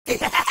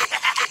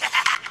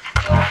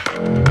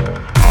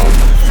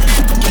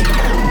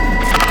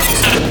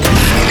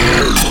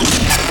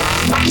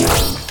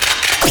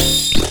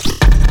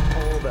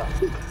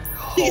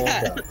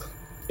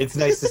It's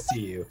nice to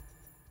see you.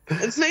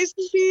 It's nice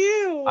to see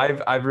you.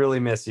 I've really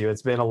missed you.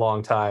 It's been a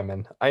long time,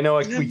 and I know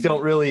we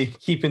don't really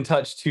keep in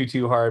touch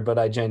too hard, but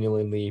I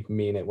genuinely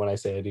mean it when I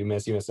say I do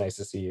miss you. It's nice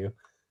to see you.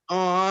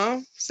 Aw,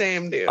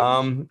 same, dude.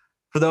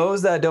 For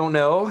those that don't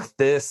know,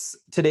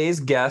 today's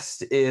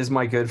guest is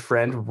my good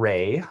friend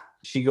Ray.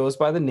 She goes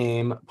by the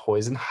name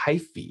Poison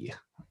Hyphy.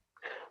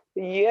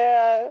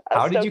 Yeah.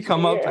 How did you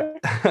come up?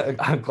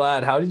 I'm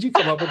glad. How did you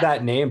come up with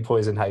that name,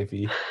 Poison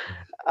Hyphy?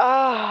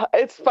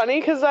 It's funny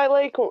because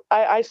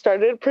I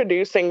started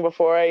producing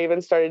before I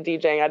even started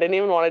DJing. I didn't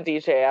even want to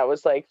DJ. I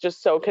was like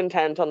just so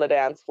content on the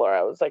dance floor.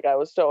 I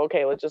was so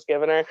okay with just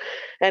giving her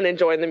and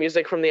enjoying the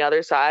music from the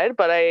other side.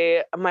 But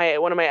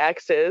one of my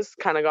exes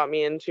kind of got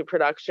me into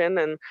production,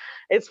 and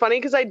it's funny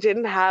because I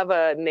didn't have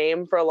a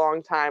name for a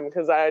long time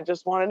because I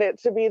just wanted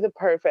it to be the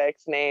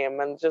perfect name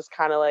and just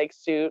kind of like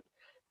suit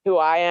who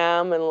I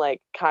am and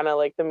like kind of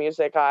like the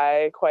music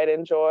I quite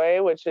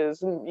enjoy, which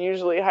is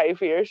usually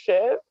hyphy or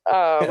shit.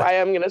 I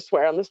am gonna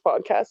swear on this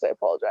podcast. I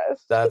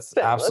apologize. That's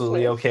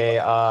absolutely okay.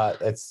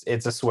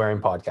 It's a swearing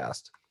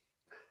podcast.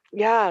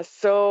 Yeah,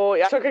 so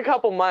it took a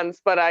couple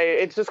months, but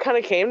it just kind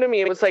of came to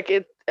me. It was like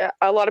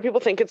a lot of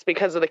people think it's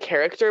because of the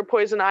character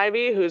Poison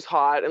Ivy, who's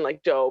hot and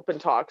like dope and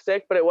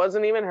toxic, but it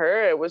wasn't even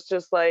her. It was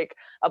just like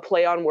a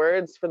play on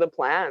words for the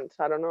plant.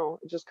 I don't know.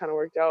 It just kind of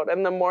worked out.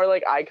 And the more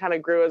like I kind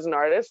of grew as an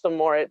artist, the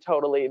more it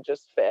totally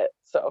just fit.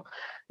 So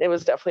it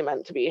was definitely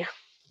meant to be.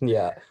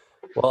 Yeah.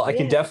 Well, I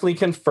can definitely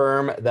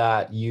confirm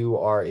that you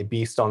are a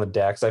beast on the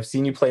decks. I've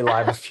seen you play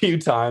live a few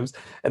times.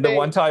 And the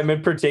one time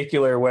in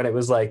particular when it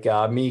was like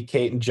me,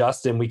 Kate, and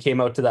Justin, we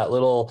came out to that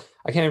little,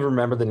 I can't even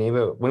remember the name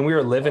of it, when we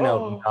were living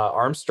out in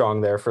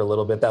Armstrong there for a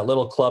little bit, that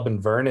little club in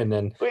Vernon.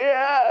 And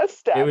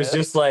it was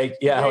just like,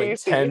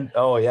 like 10.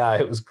 Oh, yeah,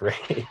 it was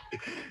great.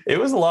 It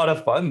was a lot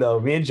of fun,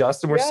 though. Me and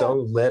Justin were so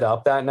lit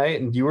up that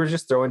night, and you were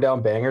just throwing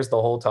down bangers the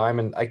whole time.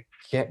 And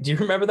do you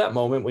remember that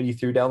moment when you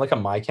threw down like a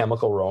My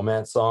Chemical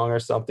Romance song or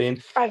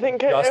something? I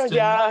think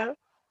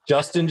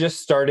Justin just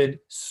started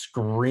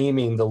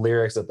screaming the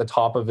lyrics at the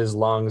top of his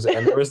lungs,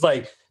 and there was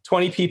like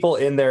 20 people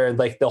in there, and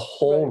like the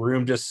whole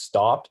room just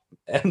stopped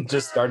and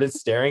just started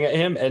staring at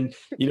him. And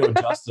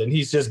Justin,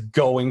 he's just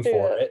going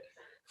for it,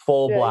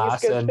 full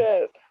blast, and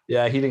he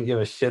didn't give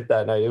a shit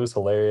that night. It was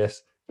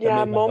hilarious.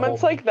 Yeah,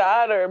 moments like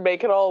that or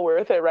make it all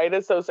worth it, right?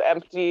 It's those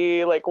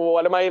empty, like,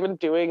 what am I even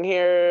doing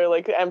here?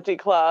 Like, empty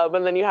club.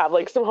 And then you have,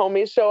 like, some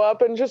homies show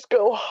up and just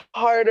go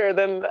harder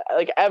than,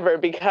 like, ever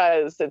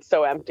because it's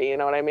so empty. You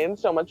know what I mean?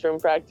 So much room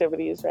for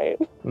activities, right?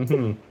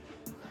 Mm-hmm.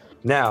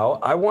 Now,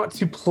 I want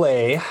to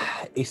play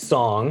a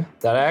song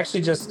that I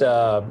actually just,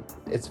 I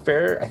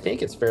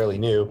think it's fairly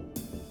new.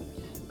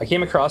 I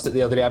came across it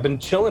the other day. I've been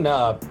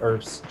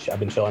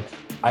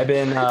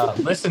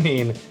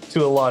listening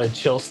to a lot of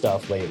chill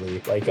stuff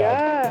lately, like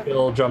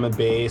chill drum and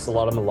bass, a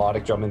lot of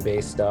melodic drum and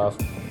bass stuff.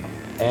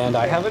 And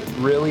I haven't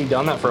really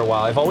done that for a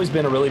while. I've always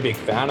been a really big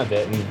fan of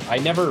it, and I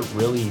never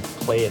really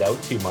play it out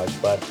too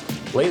much. But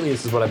lately,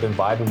 this is what I've been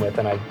vibing with.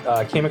 And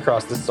I came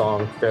across this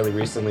song fairly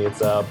recently. It's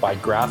by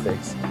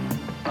Graphics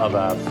of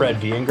Fred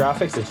V and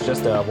Graphics. It's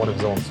just one of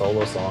his own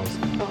solo songs.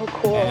 Oh,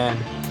 cool. And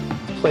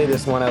play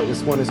this one out.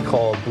 This one is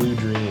called Blue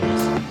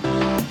Dreams.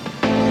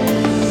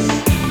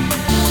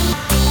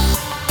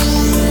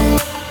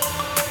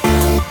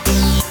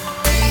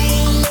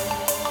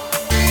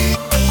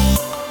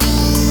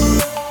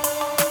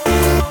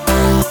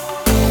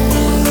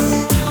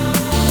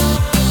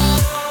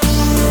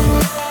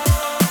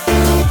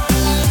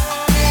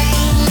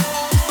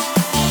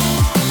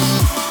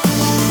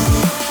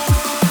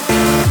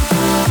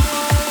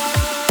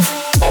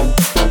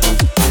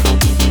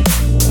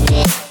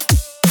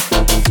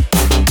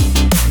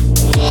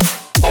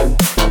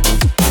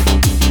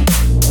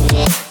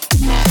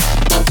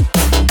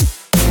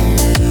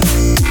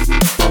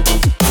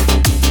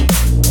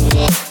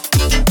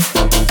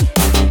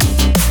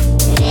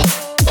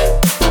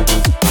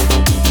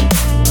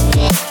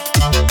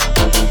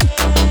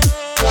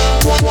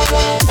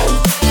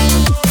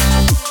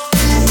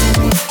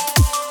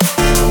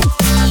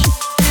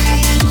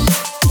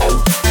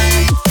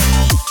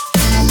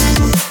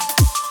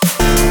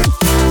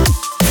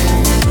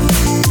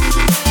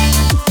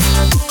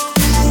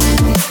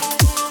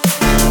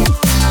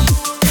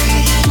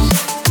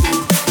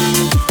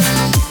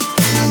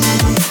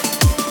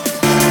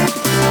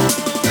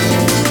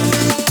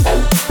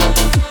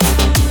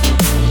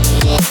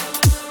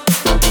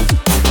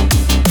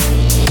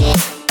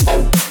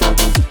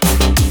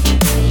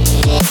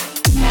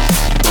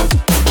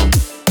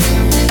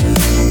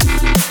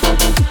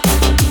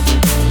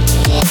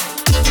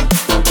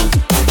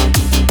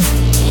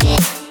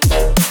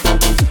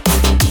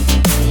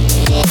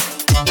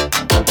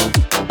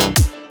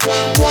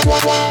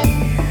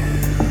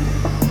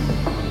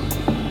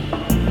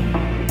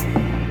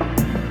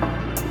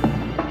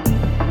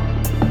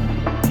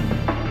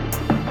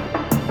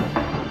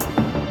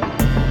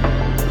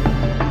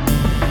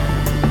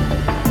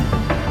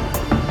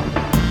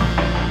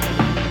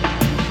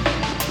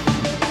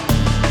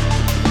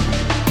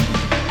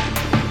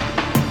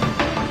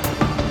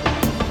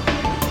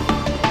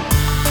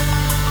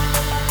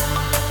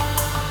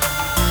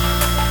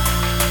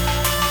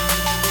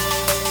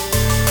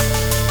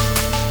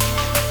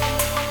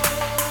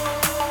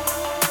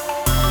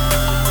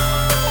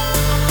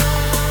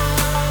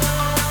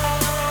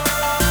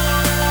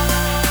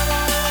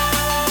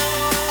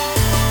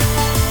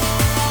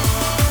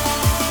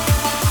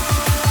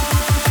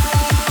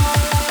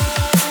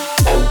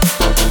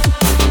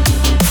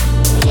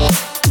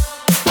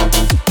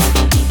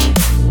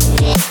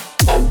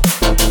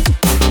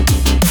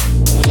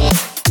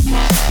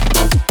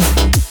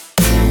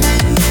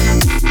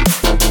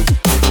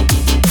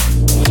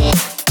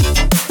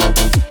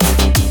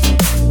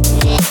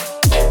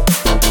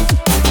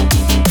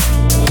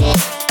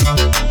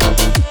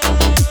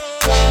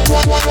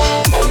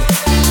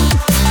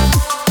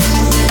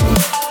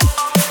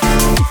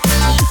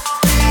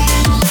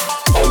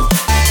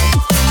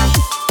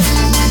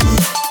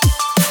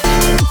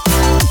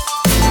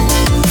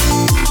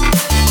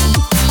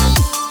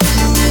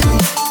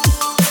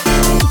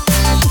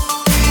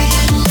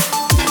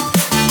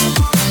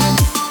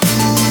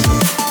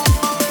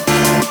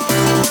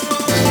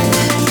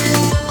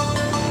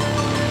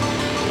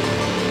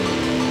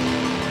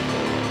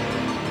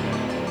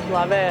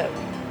 Love it.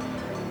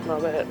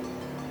 Love it.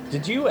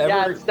 Did you ever?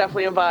 Yeah, it's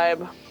definitely a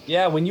vibe.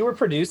 Yeah, when you were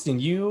producing,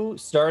 you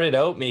started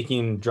out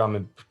making drum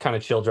and kind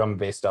of chill drum and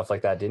bass stuff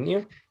like that, didn't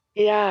you?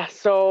 Yeah,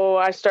 so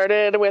I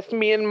started with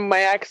me and my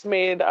ex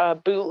made a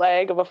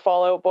bootleg of a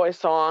Fall Out Boy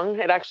song.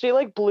 It actually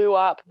like blew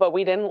up, but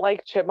we didn't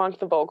like chipmunk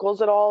the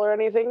vocals at all or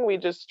anything. We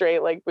just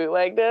straight like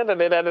bootlegged it and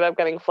it ended up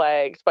getting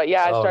flagged. But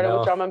yeah, I Oh started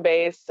with no. drum and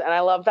bass and I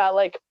love that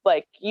like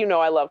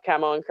I love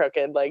Camo and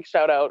Crooked. Like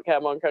shout out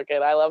Camo and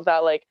Crooked. I love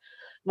that like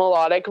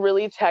melodic,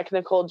 really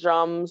technical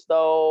drums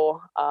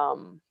though.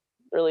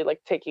 Really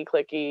like ticky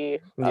clicky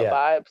Yeah.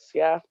 vibes.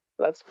 Yeah.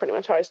 That's pretty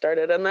much how I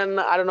started. And then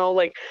I don't know,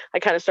 like I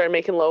kind of started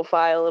making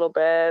lo-fi a little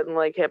bit and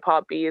like hip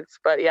hop beats.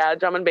 But yeah,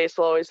 drum and bass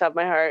will always have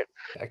my heart.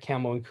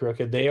 Camo and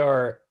Crooked. They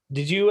are.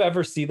 Did you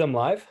ever see them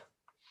live?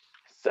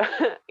 So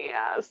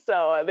yeah,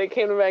 so they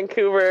came to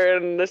Vancouver,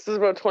 and this is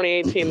about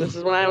 2018. This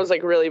is when I was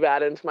like really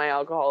bad into my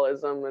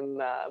alcoholism and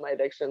my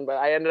addiction. But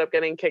I ended up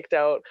getting kicked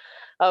out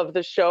of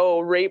the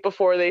show right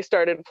before they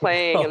started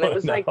playing, and it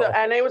was like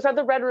and it was at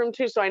the Red Room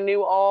too. So I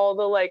knew all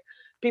the like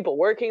people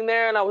working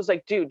there, and I was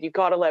like, dude, you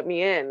gotta let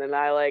me in. And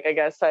I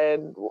guess I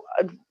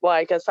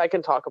guess I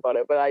can talk about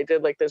it, but I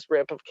did like this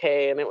rip of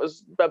K, and it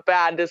was a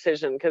bad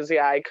decision because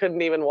yeah, I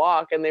couldn't even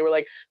walk, and they were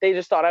like, they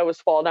just thought I was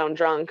fall down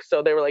drunk,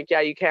 so they were like, yeah,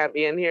 you can't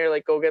be in here,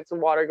 like go get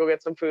some water, go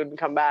get some food, and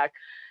come back.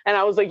 And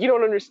I was like, you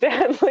don't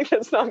understand, like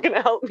that's not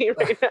gonna help me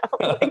right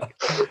now. Like,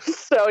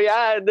 so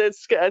yeah,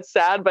 it's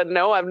sad, but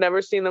no, I've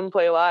never seen them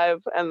play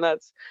live, and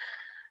it's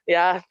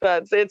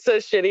a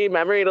shitty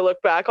memory to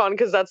look back on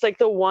because that's like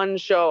the one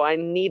show I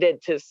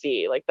needed to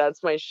see. Like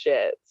that's my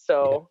shit.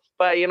 So,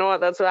 but you know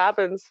what? That's what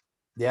happens.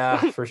 Yeah,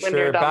 for when sure.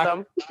 You're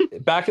dumb.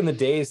 Back in the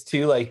days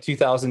too, like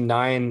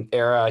 2009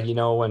 era,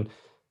 when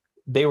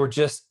they were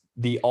just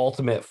the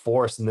ultimate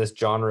force in this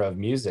genre of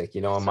music,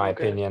 in my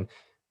opinion.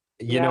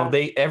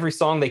 Every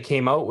song they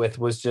came out with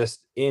was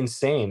just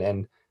insane.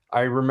 And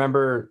I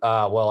remember,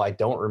 I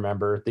don't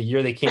remember the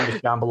year they came to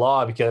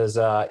Shambhala because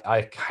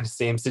I kind of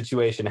same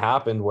situation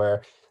happened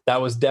where that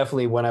was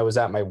definitely when I was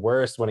at my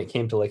worst when it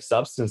came to like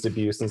substance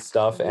abuse and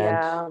stuff. And,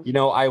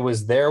 I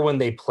was there when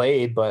they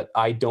played, but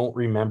I don't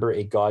remember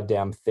a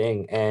goddamn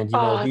thing. And,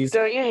 don't you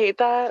hate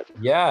that?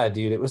 Yeah,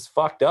 dude, it was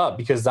fucked up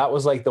because that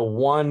was like the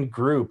one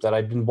group that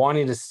I've been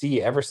wanting to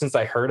see ever since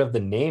I heard of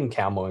the name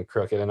Camo and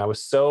Crooked. And I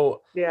was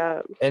so,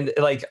 and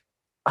like,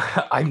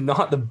 I'm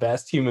not the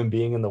best human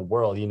being in the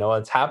world.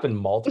 It's happened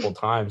multiple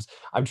times.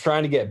 I'm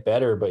trying to get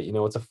better, but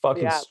it's a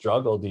fucking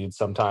struggle, dude,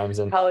 sometimes.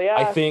 And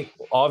I think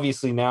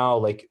obviously now,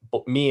 like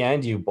me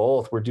and you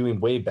both, we're doing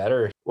way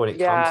better when it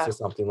comes to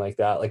something like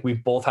that. Like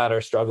we've both had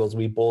our struggles.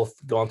 We've both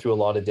gone through a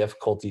lot of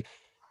difficulty.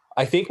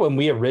 I think when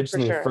we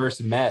originally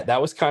first met,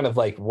 that was kind of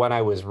like when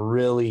I was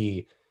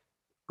really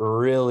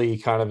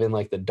kind of in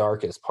like the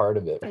darkest part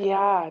of it.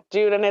 Yeah,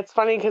 dude. And it's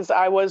funny because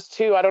I was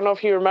too. I don't know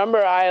if you remember,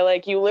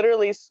 you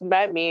literally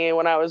met me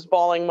when I was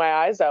bawling my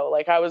eyes out.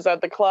 Like I was at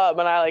the club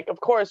and I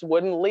of course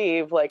wouldn't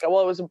leave. It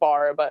was a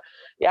bar, but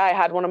yeah, I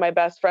had one of my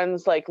best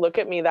friends look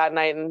at me that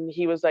night and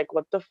he was like,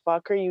 what the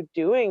fuck are you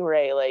doing,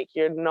 Ray?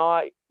 You're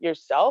not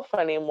yourself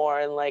anymore.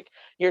 And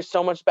you're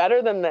so much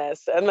better than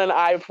this. And then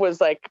I was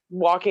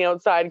walking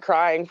outside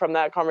crying from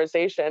that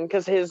conversation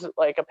because his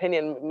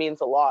opinion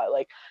means a lot.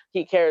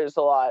 He cares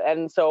a lot.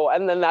 And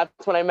then that's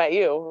when I met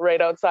you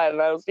right outside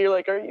and you're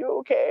like, are you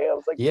okay? I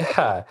was like,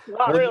 yeah,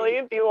 not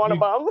really. Do you want a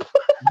bump?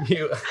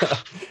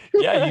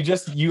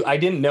 I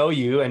didn't know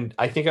you. And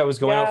I think I was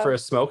going out for a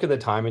smoke at the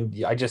time.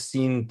 And I just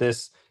seen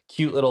this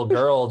cute little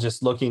girl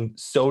just looking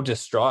so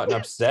distraught and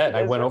upset. And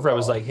I went over, I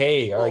was like,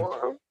 hey,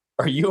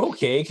 are you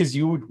okay? Because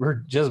you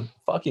were just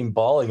fucking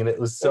bawling and it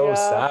was so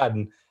sad.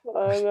 And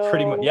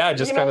pretty much,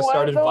 just kind of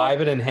started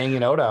vibing and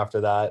hanging out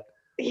after that.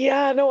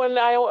 Yeah, no, and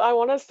I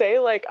want to say,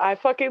 I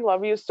fucking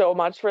love you so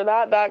much for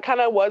that. That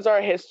kind of was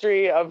our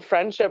history of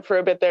friendship for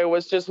a bit there,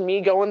 was just me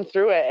going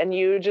through it. And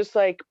you just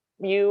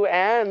you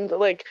and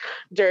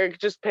Dirk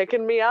just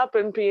picking me up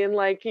and being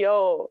like,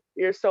 yo,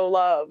 you're so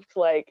loved.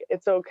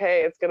 It's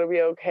okay. It's going to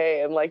be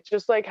okay. And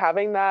just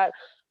having that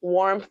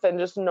warmth and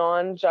just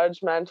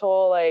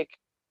non-judgmental,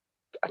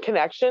 a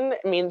connection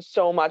means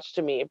so much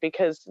to me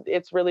because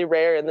it's really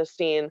rare in the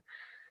scene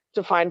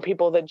to find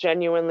people that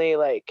genuinely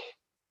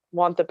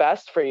want the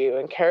best for you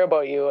and care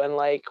about you and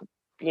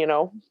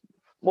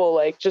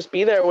will just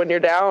be there when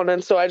you're down.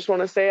 And so I just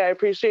want to say I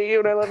appreciate you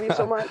and I love you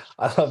so much.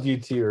 I love you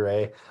too,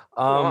 Ray.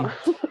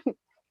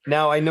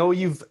 Now I know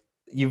you've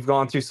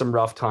gone through some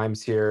rough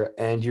times here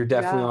and you're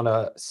definitely on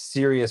a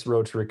serious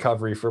road to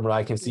recovery from what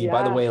I can see.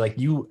 By the way,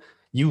 you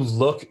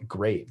look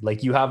great.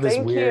 You have this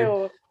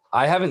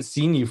I haven't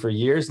seen you for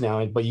years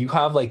now, but you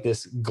have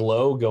this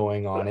glow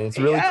going on and it's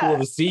really cool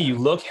to see. You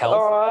look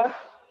healthy.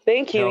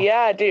 Thank you.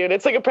 Yeah, dude.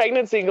 It's like a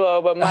pregnancy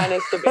glow, but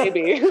minus the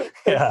baby.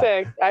 It's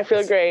sick. I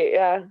feel great.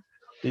 Yeah.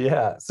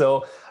 Yeah.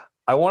 So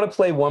I want to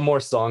play one more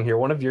song here,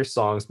 one of your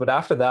songs, but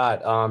after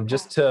that,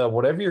 just to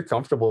whatever you're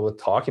comfortable with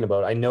talking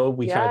about. I know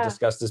we kind of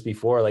discussed this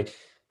before,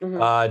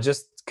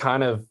 just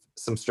kind of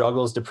some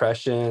struggles,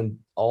 depression,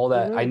 all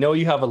that. I know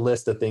you have a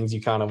list of things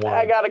you kind of want.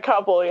 I got a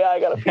couple. Yeah, I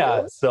got a few.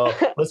 Yeah, so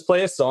let's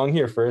play a song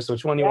here first.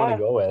 Which one do you want to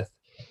go with?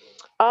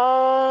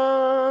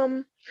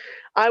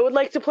 I would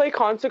like to play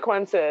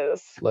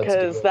Consequences,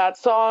 because that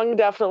song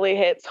definitely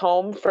hits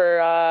home for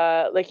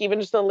like even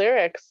just the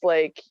lyrics.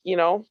 Like, you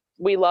know,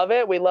 we love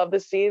it. We love the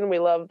scene. We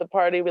love the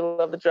party. We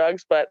love the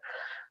drugs, but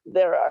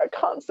there are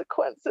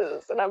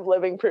consequences, and I'm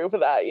living proof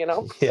of that, you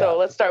know? Yeah. So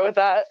let's start with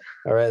that.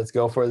 All right, let's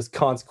go for this.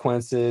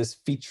 Consequences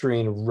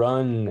featuring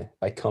Run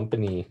by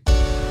Company.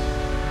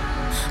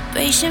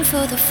 Bracing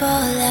for the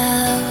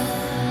fallout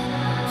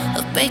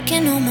of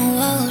breaking all my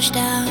walls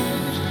down.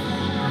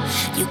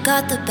 You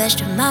got the best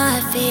of my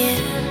fear.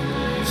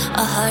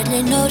 I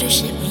hardly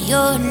notice it when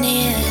you're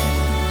near.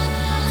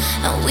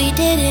 And we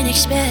didn't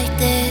expect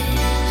this.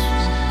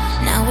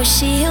 Now we're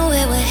seeing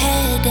where we're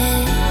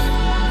headed.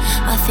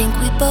 I think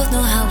we both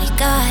know how we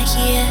got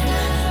here.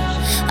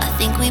 I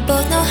think we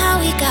both know how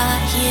we got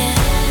here.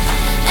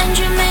 And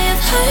you may have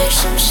heard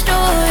some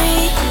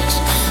stories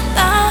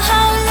about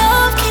how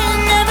love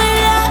can never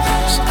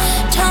last.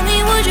 Tell me,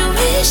 would you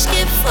risk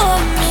it for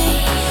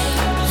me?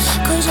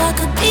 'Cause I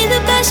could be the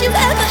best you've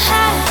ever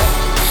had.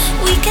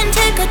 We can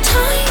take our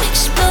time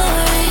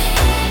exploring,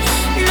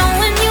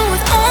 knowing you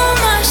with all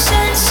my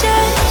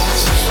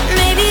senses.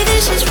 Maybe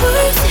this is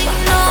worth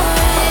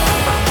ignoring.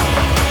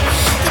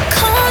 The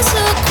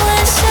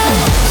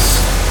consequences,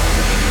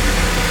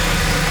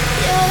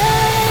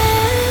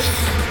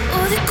 yeah.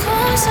 Oh, the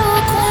consequences.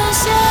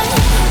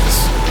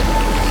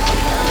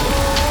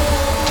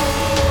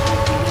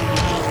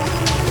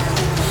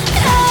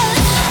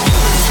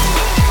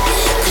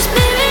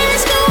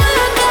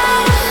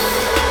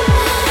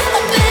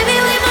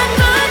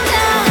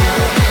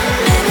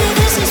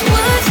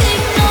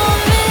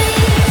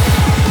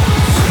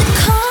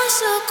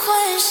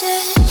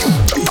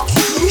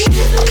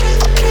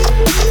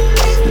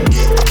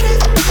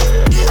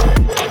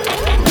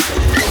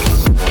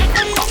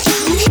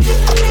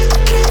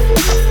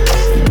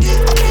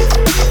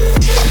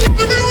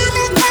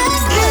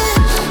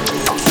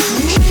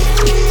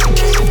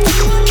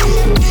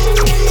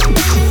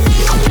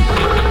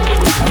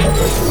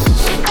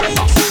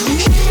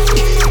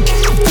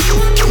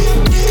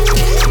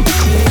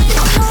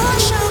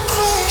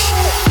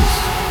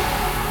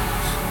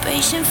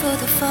 For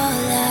the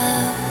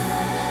fallout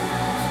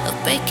of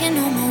breaking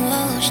all my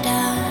walls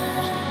down.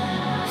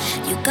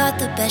 You got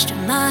the best of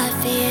my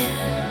fear.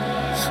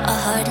 I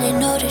hardly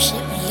notice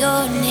it when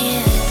you're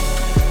near.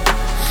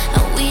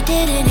 And we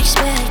didn't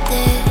expect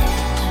this.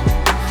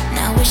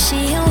 Now we're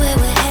seeing where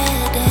we're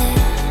headed.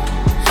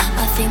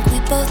 I think we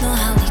both know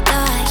how we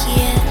got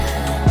here.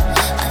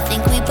 I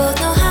think we both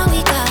know how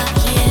we got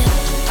here.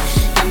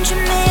 And you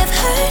may have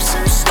heard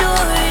some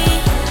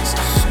stories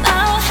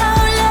about how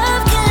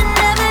love can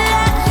never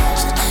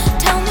last.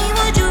 Tell me,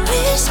 would you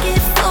risk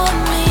it for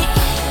me?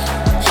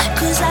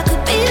 'Cause I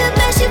could be the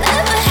best you've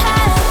ever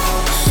had.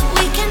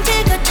 We can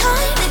take our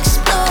time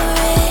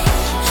exploring,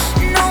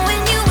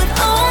 knowing you with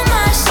all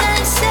my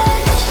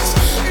senses.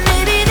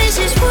 Maybe this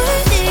is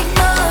worth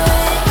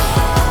ignoring.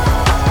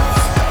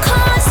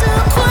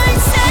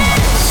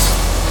 Consequences,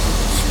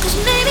 'cause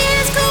maybe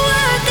this could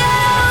work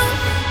out.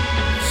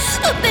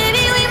 But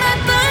baby, we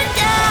might burn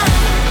down.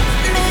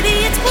 Maybe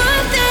it's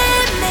worth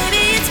it.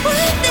 Maybe it's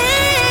worth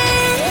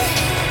it.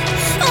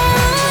 Oh,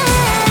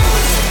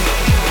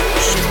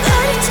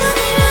 somebody tell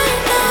me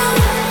right now,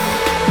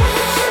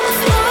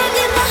 before I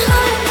get my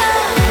heart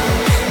out.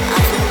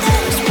 I think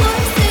that it's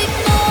worth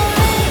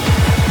ignoring.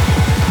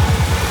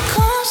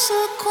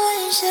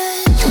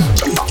 Consequences.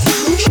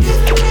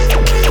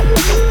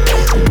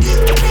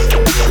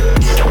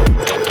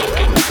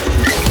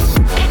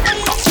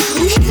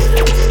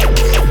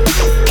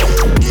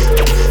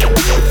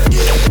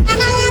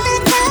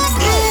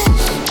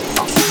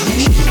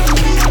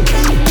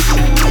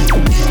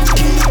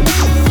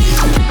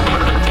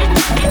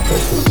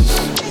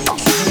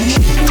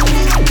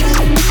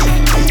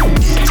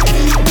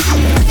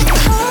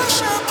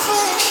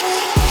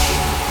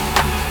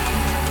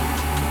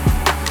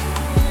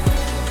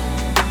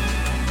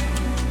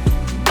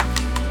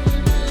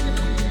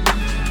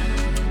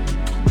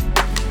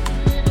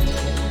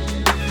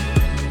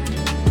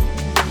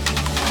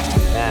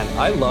 Man,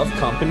 I love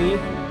Company,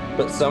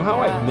 but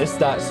somehow I've missed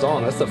that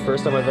song. That's the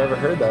first time I've ever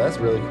heard that. That's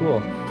really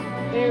cool.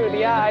 Dude,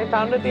 yeah, I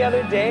found it the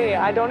other day.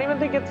 I don't even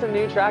think it's a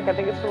new track. I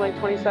think it's from like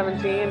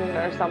 2017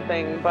 or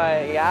something.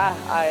 But yeah,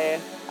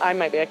 I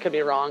might be, I could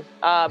be wrong.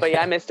 But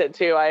yeah, I missed it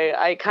too.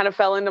 I kind of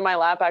fell into my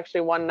lap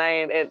actually one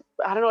night.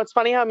 I don't know, it's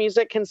funny how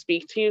music can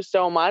speak to you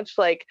so much.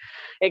 Like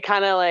it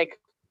kind of like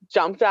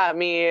jumped at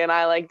me, and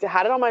I like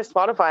had it on my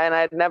Spotify, and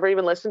I'd never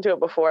even listened to it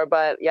before.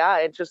 But yeah,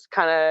 it just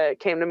kind of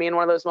came to me in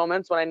one of those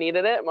moments when I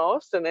needed it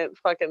most, and it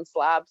fucking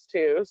slaps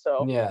too.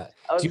 So yeah,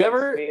 do you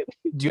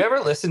ever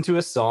listen to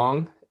a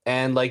song,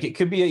 and like it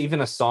could be even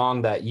a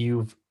song that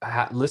you've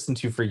listened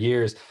to for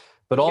years,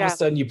 but all of a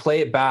sudden you play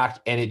it back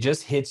and it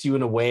just hits you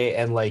in a way,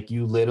 and like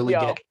you literally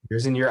get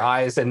tears in your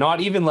eyes, and not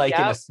even like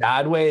in a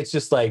sad way. It's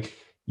just like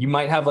you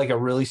might have like a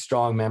really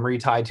strong memory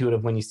tied to it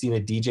of when you seen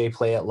a DJ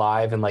play it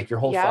live and like your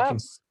whole fucking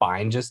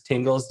spine just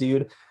tingles,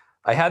 dude.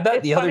 I had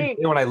that the other day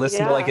when I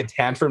listened to like a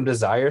Tantrum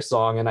Desire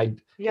song, and I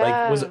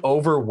like was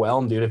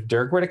overwhelmed, dude. If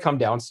Dirk were to come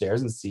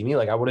downstairs and see me,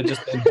 like I would have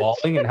just been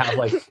bawling and have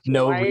like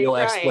no real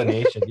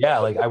explanation. Yeah,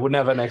 like I wouldn't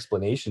have an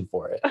explanation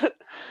for it.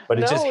 But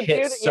it just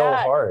hits so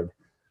hard.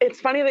 It's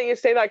funny that you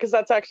say that, because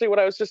that's actually what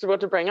I was just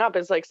about to bring up.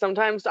 Is like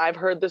sometimes I've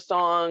heard the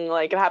song,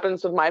 like it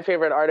happens with my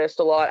favorite artist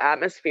a lot,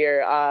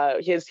 Atmosphere.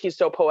 He's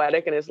so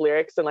poetic in his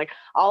lyrics, and like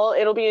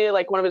it'll be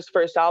like one of his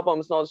first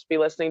albums, and I'll just be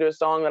listening to a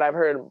song that I've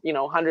heard, you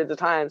know, hundreds of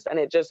times, and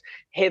it just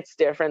hits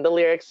different. The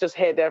lyrics just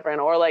hit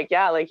different, or like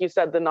like you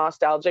said, the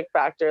nostalgic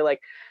factor, like.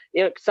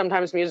 You know,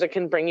 sometimes music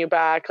can bring you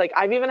back. Like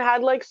I've even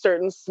had like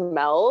certain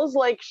smells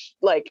like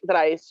that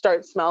I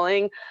start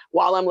smelling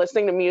while I'm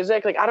listening to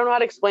music. Like I don't know how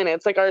to explain it.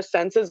 It's like our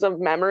senses of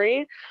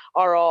memory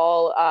are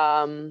all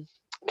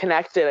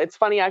connected. It's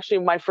funny, actually,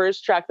 my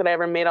first track that I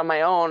ever made on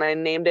my own, I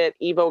named it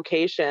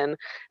Evocation,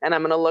 and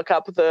I'm going to look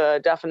up the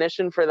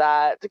definition for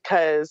that,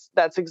 because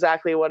that's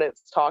exactly what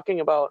it's talking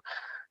about.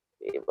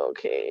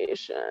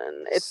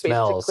 Evocation. It's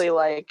smells. Basically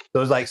like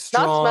those like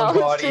strong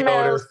body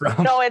odor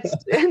from. No,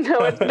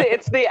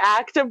 it's the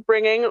act of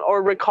bringing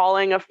or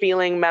recalling a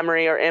feeling,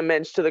 memory, or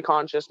image to the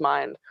conscious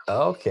mind.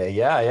 Okay,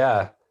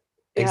 yeah.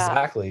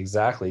 Exactly.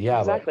 Yeah,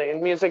 exactly.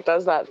 And music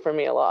does that for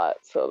me a lot.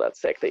 So that's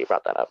sick that you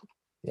brought that up.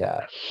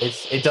 Yeah,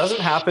 it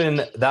doesn't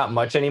happen that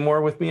much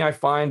anymore with me, I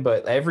find,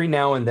 but every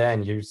now and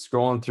then you're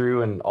scrolling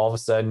through and all of a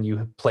sudden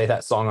you play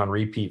that song on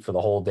repeat for the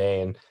whole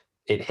day and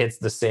it hits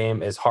the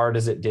same as hard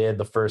as it did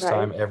the first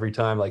time, every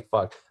time. Like,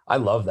 fuck, I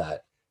love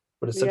that.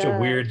 But it's such a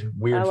weird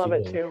I love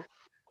feeling. It too.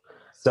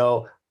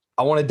 So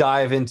I want to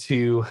dive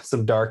into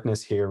some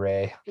darkness here,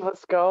 Ray.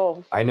 Let's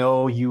go. I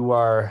know you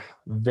are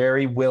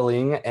very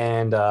willing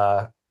and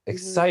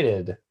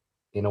excited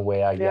in a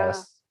way, I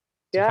guess,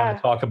 to kind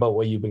of talk about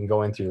what you've been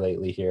going through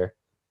lately here.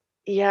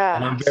 Yeah.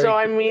 And I'm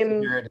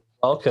very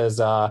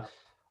because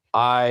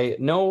I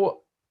know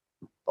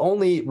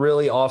only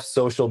really off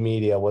social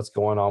media what's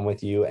going on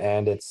with you,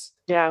 and it's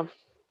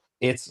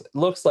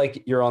looks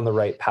like you're on the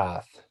right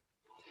path.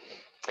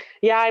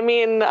 Yeah, I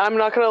mean, I'm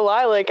not gonna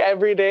lie, like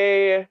every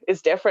day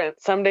is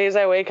different. Some days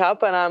I wake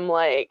up and I'm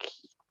like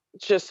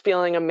just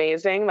feeling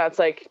amazing. That's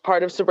like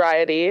part of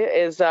sobriety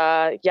is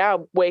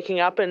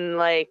waking up and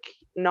like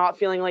not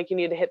feeling like you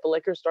need to hit the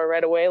liquor store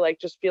right away, like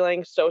just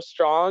feeling so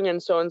strong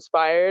and so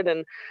inspired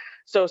and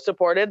so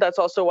supported. That's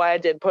also why I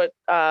did put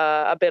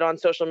a bit on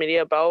social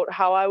media about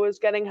how I was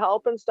getting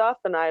help and stuff,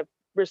 and I've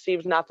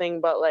received nothing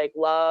but like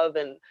love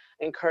and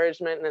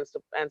encouragement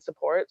and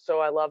support. So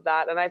I love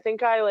that, and I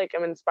think I like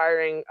am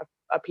inspiring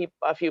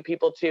a few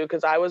people too,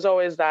 because I was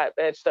always that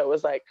bitch that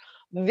was like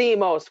the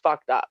most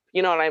fucked up.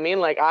 You know what I mean?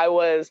 Like I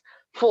was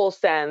full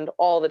send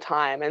all the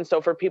time, and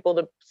so for people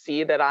to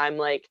see that I'm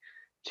like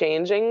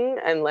changing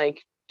and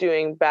like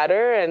doing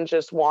better and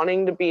just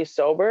wanting to be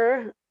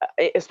sober,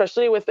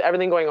 especially with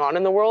everything going on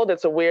in the world,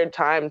 it's a weird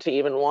time to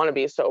even want to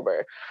be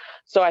sober.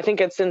 So I think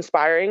it's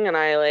inspiring, and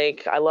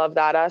I love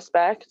that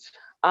aspect.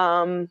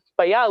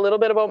 But yeah, a little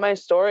bit about my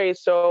story.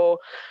 So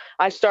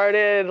I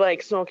started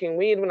like smoking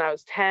weed when I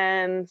was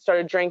 10,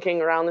 started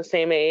drinking around the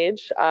same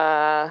age.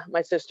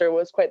 My sister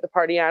was quite the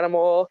party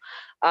animal.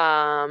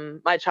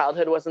 My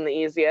childhood wasn't the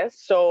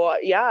easiest. So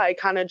yeah, I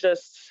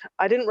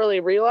didn't really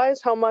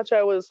realize how much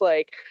I was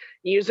like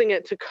using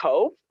it to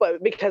cope,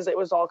 but because it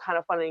was all kind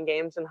of fun and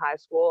games in high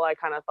school, I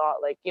kind of thought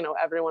like, you know,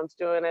 everyone's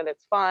doing it.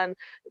 It's fun.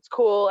 It's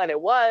cool. And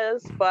it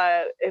was,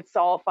 but it's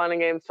all fun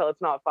and games till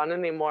it's not fun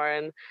anymore.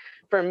 And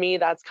for me,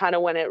 that's kind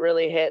of when it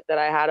really hit that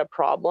I had a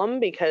problem,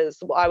 because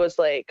I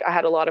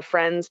had a lot of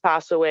friends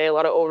pass away, a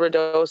lot of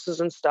overdoses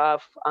and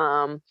stuff.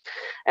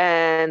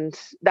 And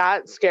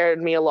that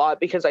scared me a lot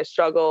because I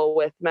struggle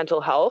with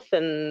mental health,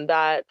 and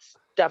that's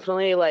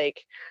definitely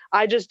like,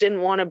 I just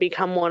didn't want to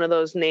become one of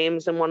those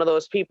names and one of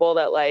those people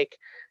that like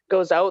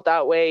goes out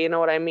that way. You know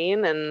what I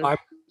mean? And I'm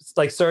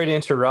like, sorry to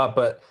interrupt,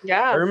 but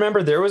I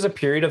remember there was a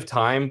period of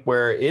time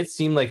where it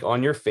seemed like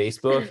on your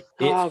Facebook,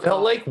 it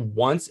felt like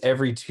once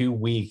every 2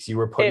 weeks you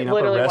were putting up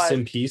a rest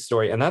in peace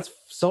story. And that's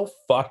so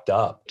fucked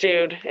up.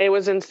 Dude, it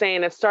was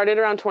insane. It started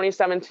around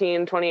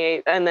 2017,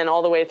 28, and then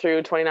all the way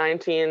through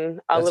 2019,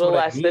 a little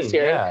less this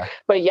year. Yeah.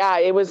 But yeah,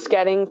 it was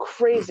getting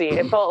crazy.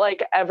 It felt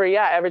like every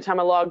time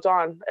I logged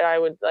on, I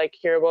would like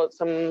hear about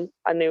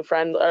a new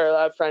friend or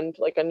a friend,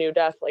 like a new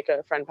death, like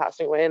a friend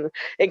passing away. And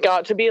it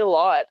got to be a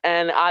lot.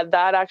 And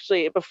that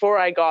actually, before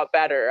I got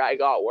better, I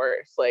got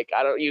worse. Like,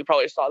 you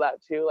probably saw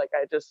that too. Like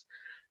I just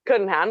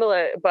couldn't handle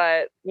it.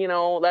 But you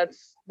know,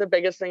 that's the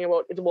biggest thing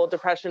about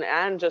depression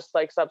and just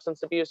like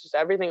substance abuse, just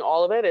everything,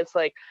 all of it. It's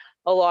like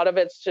a lot of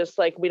it's just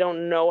like we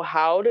don't know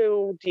how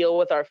to deal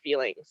with our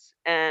feelings,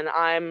 and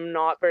I'm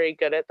not very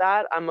good at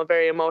that. I'm a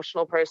very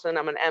emotional person.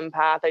 I'm an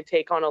empath. I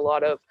take on a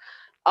lot of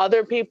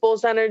other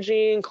people's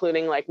energy,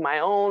 including like my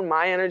own.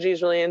 My energy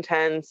is really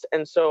intense,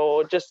 and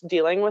so just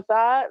dealing with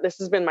that, this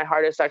has been my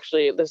hardest.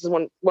 Actually, this is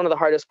one of the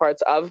hardest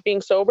parts of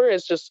being sober,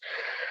 is just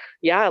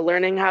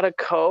learning how to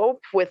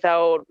cope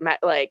without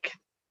like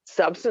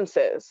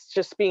substances,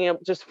 just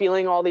just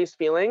feeling all these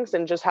feelings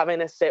and just having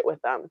to sit with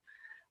them.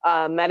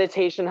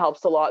 Meditation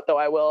helps a lot, though.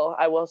 I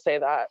will say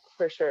that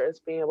for sure, is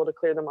being able to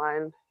clear the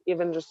mind,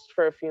 even just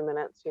for a few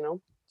minutes, you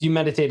know. Do you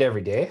meditate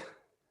every day?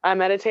 I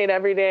meditate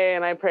every day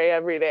and I pray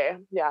every day.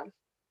 Yeah.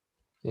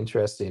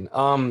 Interesting.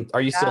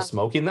 Are you still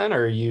smoking then,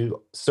 or are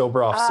you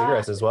sober off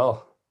cigarettes as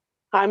well?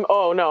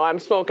 I'm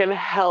smoking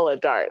hella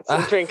darts.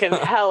 I'm drinking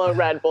hella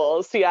Red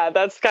Bulls. Yeah,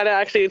 that's kind of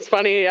actually, it's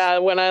funny.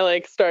 When I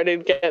like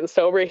started getting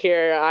sober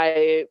here,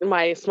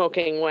 my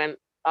smoking went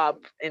up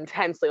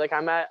intensely. Like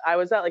I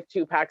was at like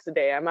 2 packs a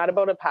day. I'm at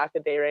about a pack a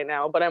day right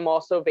now, but I'm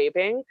also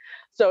vaping.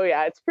 So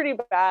yeah, it's pretty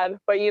bad.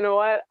 But you know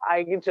what?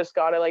 I just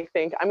gotta like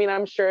think. I mean,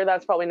 I'm sure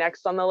that's probably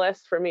next on the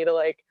list for me to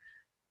like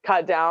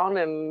cut down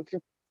and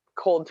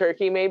cold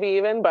turkey maybe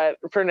even, but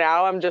for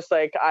now I'm just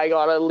like, I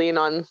gotta lean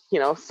on, you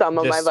know, some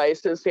of my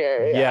vices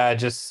here. Yeah,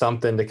 just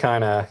something to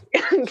kind of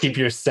keep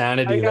your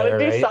sanity. I gotta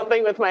do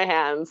something with my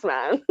hands,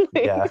 man.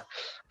 Yeah.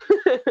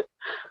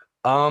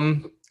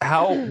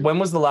 When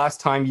was the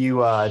last time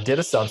you did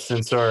a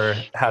substance or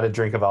had a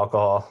drink of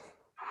alcohol?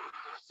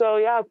 So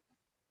yeah,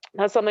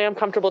 that's something I'm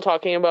comfortable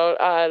talking about.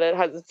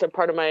 It's a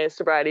part of my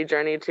sobriety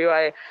journey too.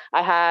 I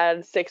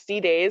had 60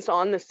 days.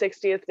 On the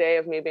 60th day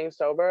of me being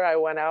sober, I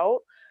went out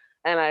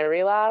and I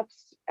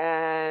relapsed.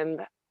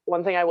 And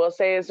one thing I will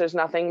say is there's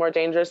nothing more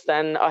dangerous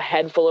than a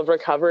head full of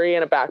recovery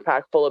and a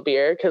backpack full of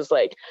beer. Cause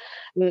like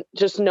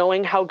just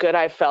knowing how good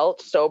I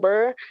felt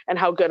sober and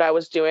how good I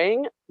was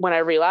doing when I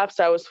relapsed,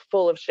 I was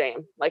full of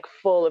shame.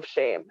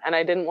 And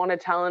I didn't want to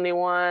tell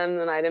anyone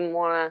and I didn't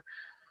want to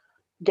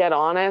get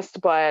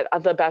honest, but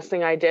the best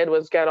thing I did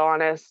was get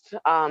honest.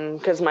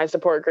 Cause my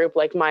support group,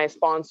 like my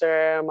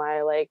sponsor,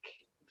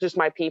 just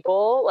my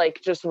people,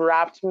 like just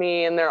wrapped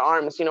me in their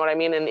arms, you know what I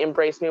mean? And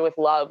embraced me with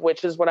love,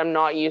 which is what I'm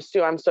not used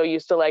to. I'm so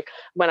used to like,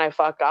 when I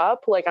fuck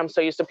up, like I'm so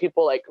used to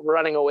people like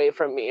running away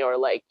from me or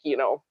like, you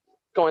know,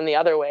 going the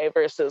other way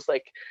versus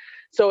like,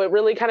 so it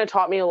really kind of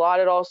taught me a lot.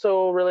 It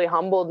also really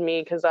humbled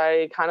me because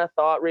I kind of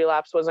thought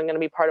relapse wasn't going to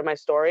be part of my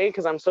story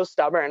because I'm so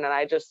stubborn and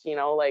I just, you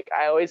know, like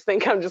I always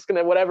think I'm just going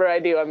to, whatever I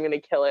do, I'm going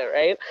to kill it.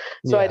 Right.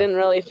 So I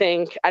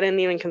didn't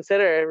even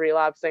consider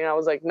relapsing. I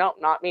was like, nope,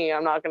 not me.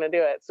 I'm not going to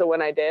do it. So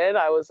when I did,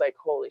 I was like,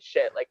 holy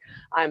shit, like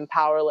I'm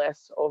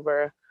powerless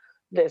over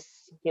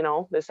this, you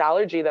know, this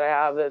allergy that I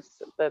have,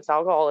 that's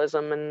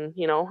alcoholism. And,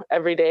 you know,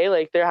 every day,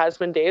 like there has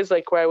been days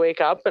like where I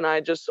wake up and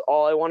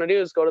all I want to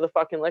do is go to the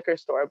fucking liquor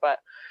store. But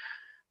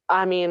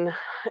I mean,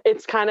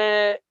 it's kind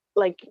of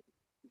like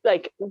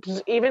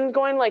even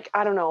going like,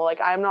 I don't know,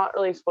 like I'm not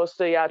really supposed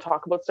to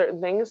talk about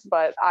certain things,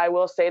 but I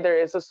will say there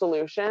is a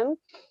solution,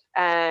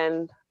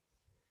 and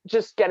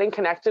just getting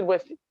connected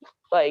with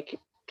like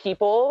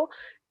people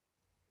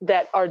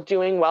that are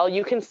doing well,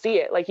 you can see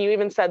it. Like you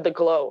even said the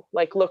glow,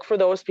 like look for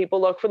those people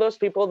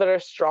that are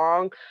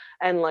strong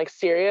and like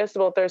serious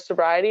about their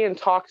sobriety, and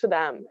talk to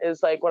them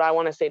is like what I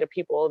want to say to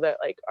people that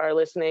like are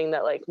listening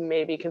that like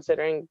maybe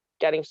considering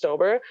getting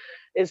sober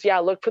is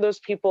look for those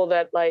people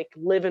that like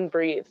live and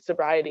breathe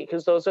sobriety,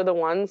 because those are the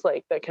ones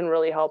like that can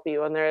really help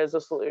you, and there is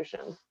a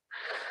solution.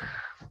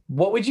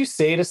 What would you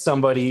say to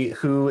somebody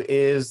who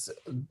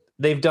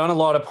they've done a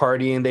lot of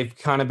partying, they've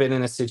kind of been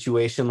in a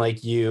situation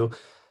like you,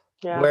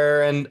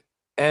 where and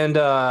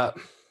I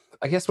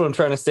guess what I'm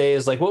trying to say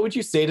is like, what would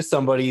you say to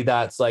somebody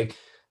that's like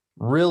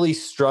really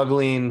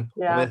struggling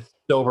with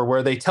sober,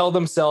 where they tell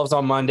themselves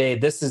on Monday,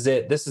 this is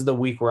it, this is the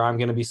week where I'm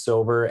going to be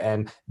sober,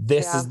 and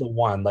this is the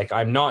one, like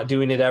I'm not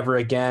doing it ever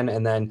again.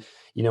 And then,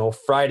 you know,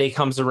 Friday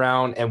comes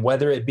around, and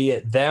whether it be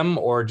at them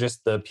or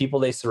just the people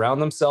they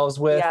surround themselves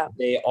with,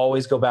 they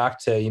always go back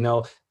to, you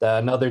know,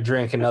 another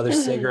drink, another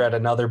cigarette,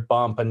 another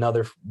bump,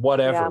 another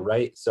whatever,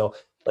 right? So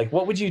like,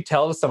 what would you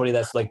tell to somebody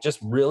that's like just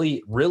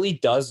really, really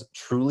does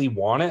truly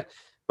want it,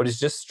 but is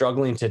just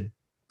struggling to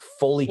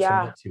fully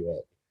commit to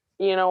it?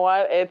 You know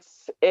what?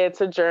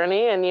 It's a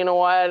journey, and you know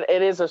what?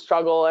 It is a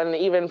struggle. And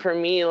even for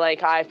me,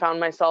 like I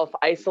found myself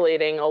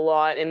isolating a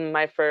lot in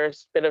my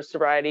first bit of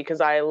sobriety because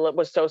I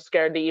was so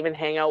scared to even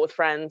hang out with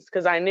friends,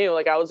 because I knew,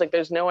 like, I was like,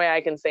 there's no way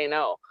I can say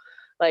no.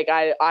 Like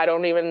I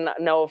don't even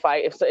know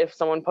if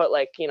someone put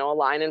like, you know, a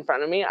line in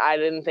front of me, I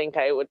didn't think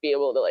I would be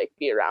able to like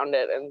be around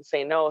it and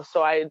say no.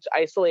 So I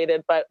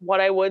isolated. But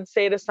what I would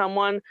say to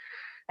someone,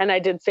 and I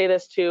did say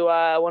this to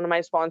one of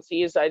my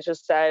sponsees, I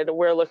just said,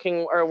 we're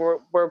looking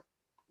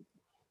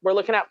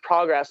at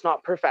progress,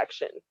 not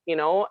perfection, you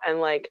know? And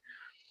like,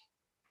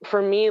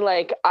 for me,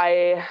 like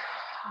I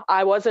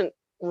wasn't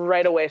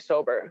right away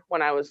sober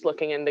when I was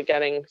looking into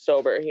getting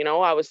sober, you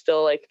know? I was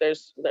still like,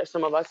 there's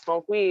some of us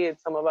smoke weed,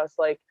 some of us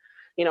like,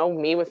 you know,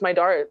 me with my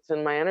darts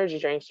and my energy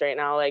drinks right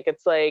now. Like,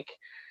 it's like,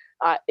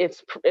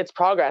 it's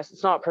progress.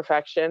 It's not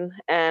perfection,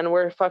 and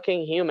we're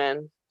fucking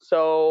human.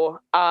 So,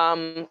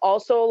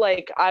 also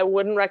like, I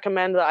wouldn't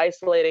recommend the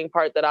isolating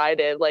part that I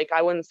did. Like,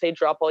 I wouldn't say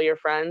drop all your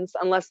friends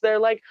unless they're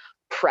like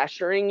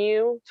pressuring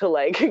you to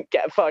like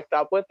get fucked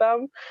up with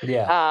them.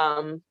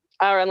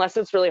 Or unless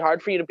it's really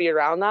hard for you to be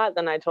around that,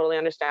 then I totally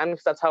understand,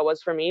 because that's how it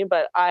was for me.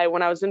 But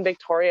when I was in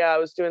Victoria, I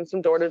was doing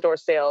some door-to-door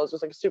sales. It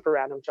was like a super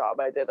random job.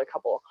 I did a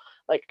couple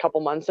like a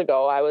couple months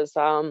ago. I was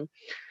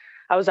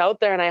out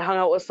there and I hung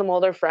out with some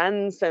older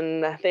friends,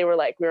 and they were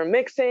like, we were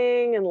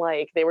mixing and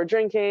like they were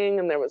drinking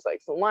and there was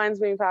like some lines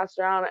being passed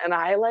around, and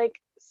I like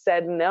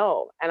said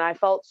no, and I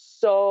felt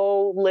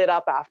so lit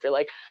up after.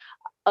 Like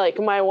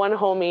my one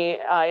homie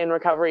in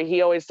recovery,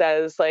 he always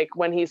says, like,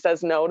 when he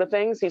says no to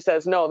things, he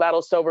says, no,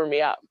 that'll sober me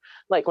up.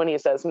 Like when he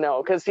says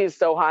no, because he's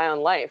so high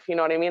on life, you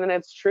know what I mean? And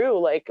it's true.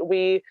 Like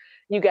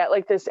you get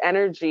like this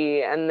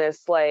energy and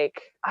this,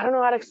 like, I don't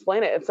know how to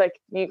explain it. It's like,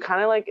 you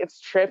kind of like, it's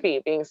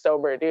trippy being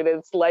sober, dude.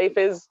 Life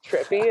is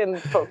trippy and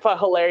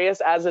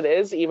hilarious as it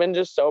is, even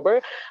just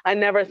sober. I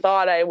never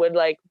thought I would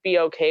like be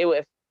okay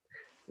with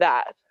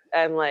that.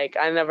 And like,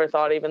 I never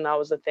thought even that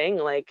was a thing.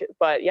 Like,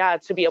 but yeah,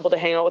 to be able to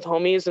hang out with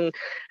homies and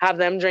have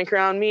them drink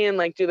around me and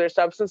like do their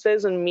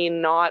substances and me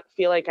not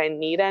feel like I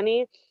need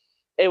any,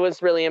 it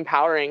was really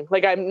empowering.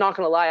 Like, I'm not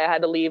going to lie, I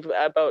had to leave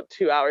about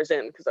 2 hours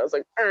in because I was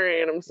like, all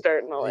right, I'm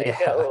starting to like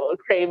get a little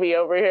cravey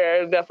over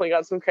here. Definitely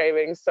got some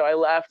cravings. So I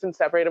left and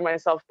separated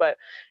myself. But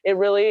it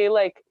really,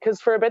 like,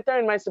 because for a bit there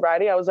in my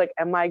sobriety, I was like,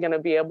 am I going to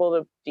be able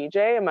to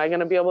DJ? Am I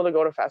going to be able to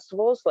go to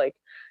festivals? Like,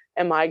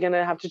 am I going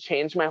to have to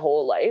change my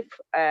whole life?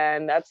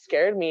 And that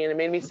scared me, and it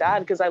made me sad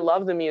because I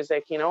love the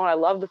music, you know, I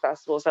love the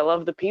festivals. I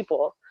love the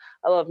people.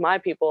 I love my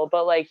people.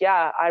 But like,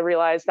 yeah, I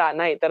realized that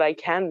night that I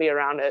can be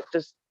around it,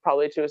 just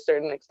probably to a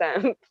certain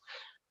extent.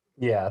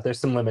 Yeah, there's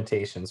some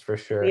limitations for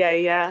sure.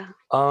 Yeah.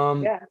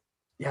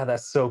 Yeah,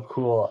 that's so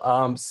cool.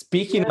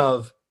 Speaking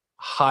of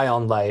high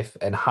on life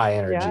and high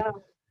energy,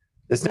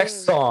 this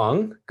next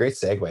song, great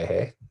segue,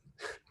 hey?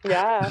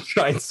 Yeah. I'm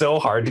trying so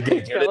hard to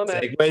get good at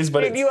segues,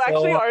 but dude, you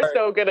actually are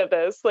so good at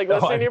this. Like,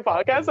 listening to your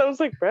podcast, I was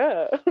like,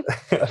 bruh.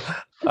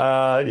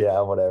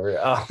 Yeah, whatever.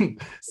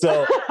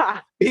 So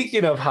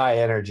speaking of high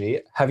energy,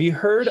 have you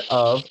heard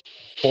of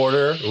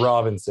Porter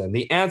Robinson?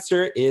 The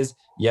answer is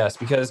yes,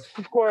 because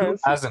of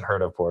course, who hasn't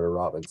heard of Porter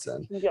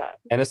Robinson? Yeah.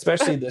 And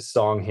especially this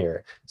song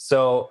here.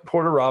 So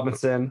Porter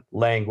Robinson,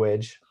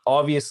 Language,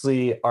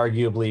 obviously,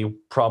 arguably,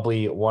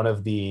 probably one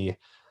of the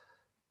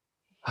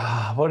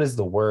what is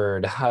the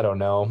word? I don't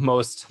know.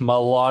 Most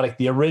melodic,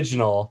 the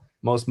original,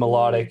 most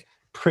melodic,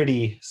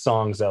 pretty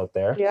songs out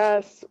there.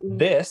 Yes.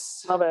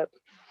 This love it.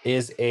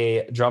 Is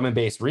a drum and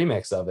bass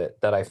remix of it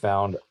that I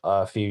found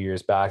a few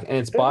years back. And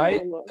it's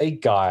by a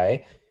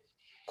guy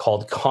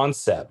called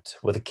Concept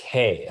with a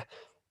K.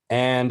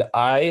 And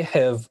I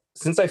have,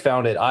 since I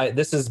found it,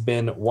 this has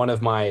been one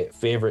of my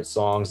favorite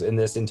songs in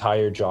this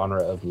entire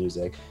genre of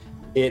music.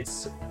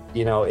 It's,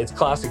 you know, it's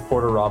classic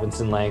Porter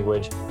Robinson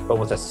Language, but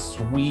with a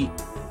sweet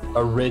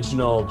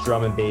original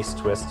drum and bass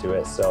twist to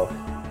it. So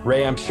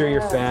Ray, I'm sure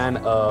you're a fan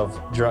of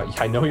drum.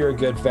 I know you're a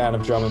good fan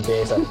of drum and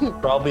bass. I'm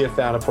probably a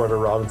fan of Porter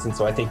Robinson,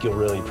 so I think you'll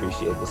really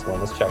appreciate this one.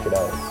 Let's check it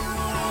out.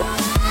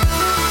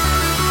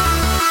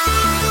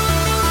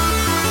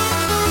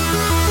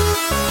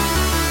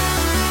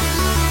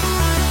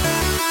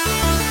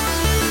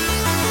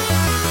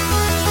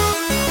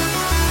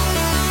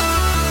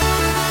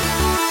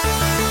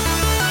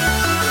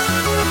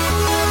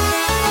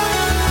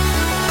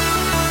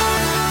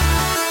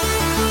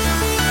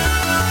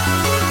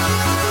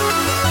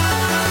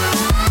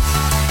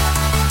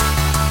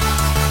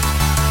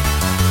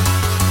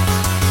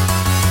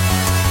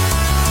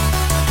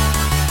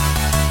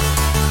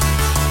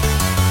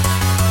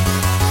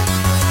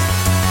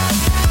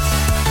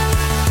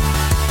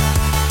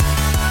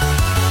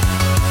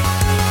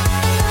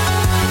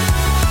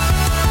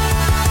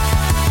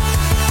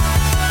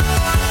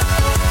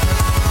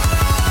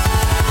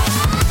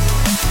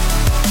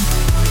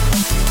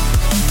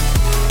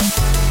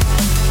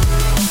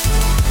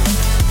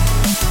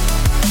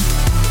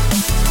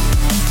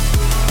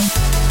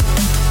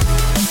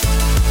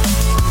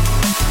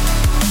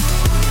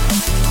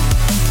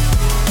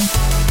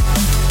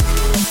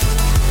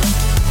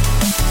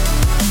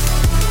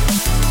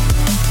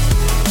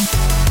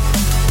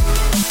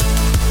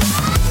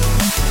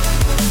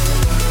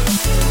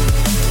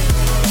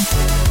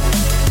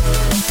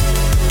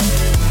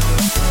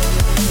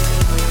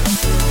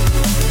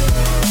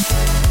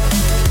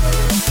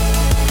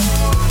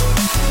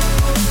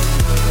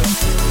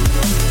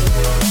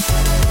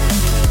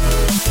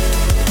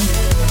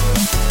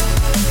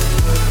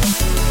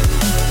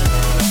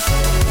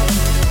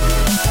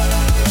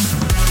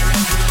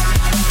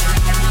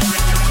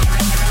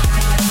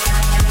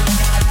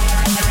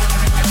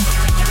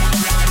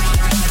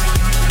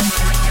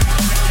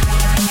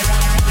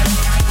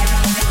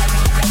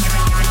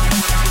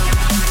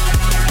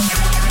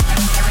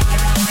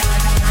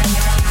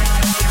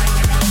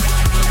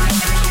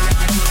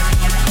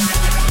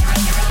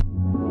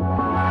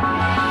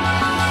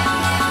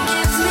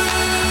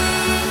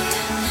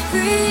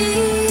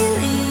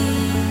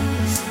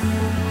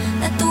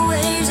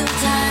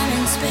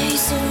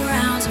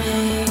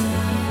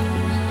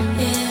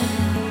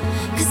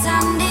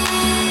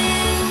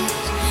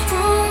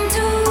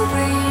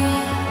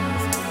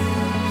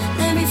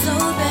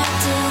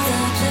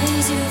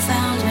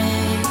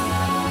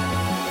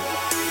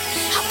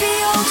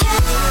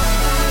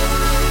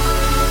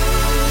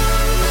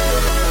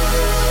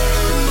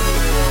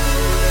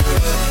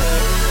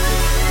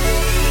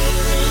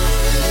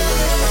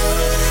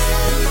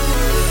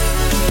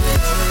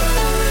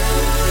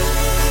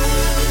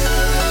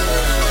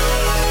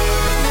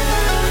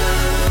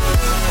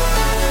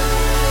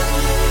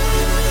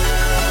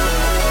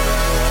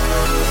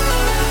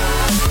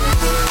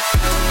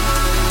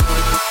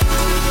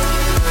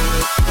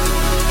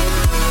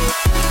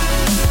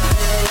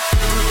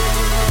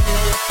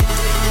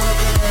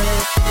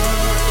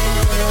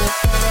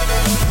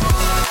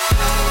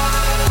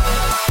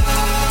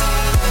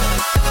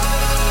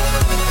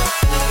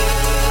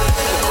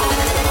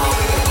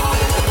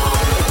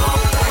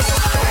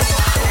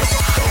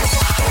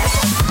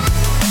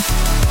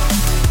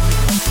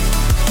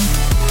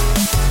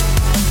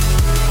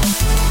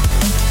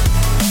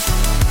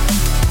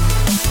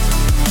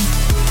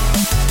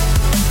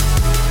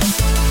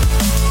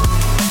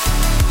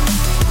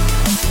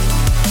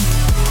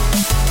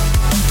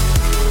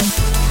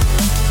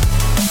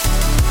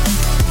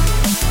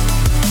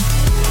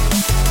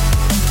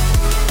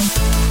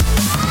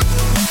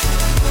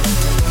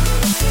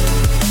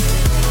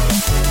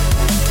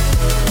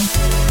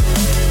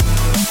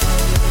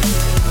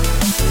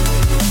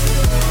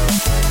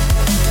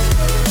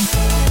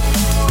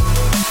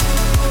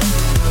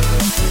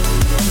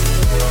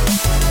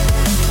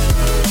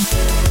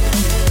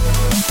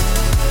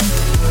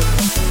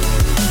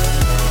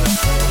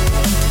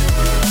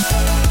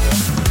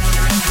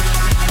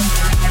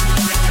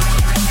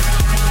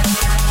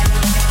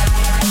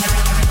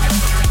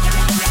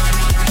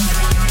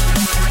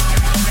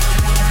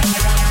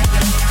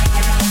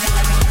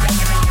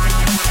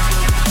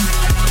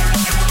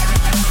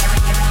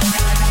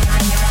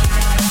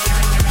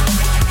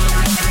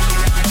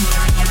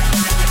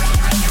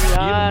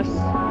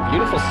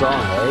 song,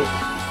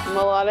 right?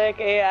 Melodic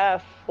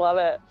AF. Love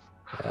it.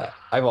 Yeah,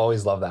 I've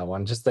always loved that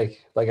one. Just like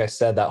I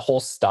said, that whole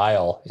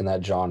style in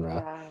that genre.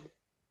 Yeah.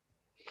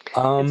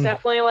 It's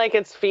definitely like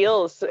it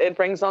feels. It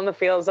brings on the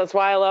feels. That's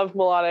why I love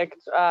melodic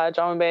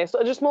drum and bass.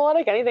 Just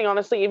melodic anything,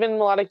 honestly. Even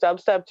melodic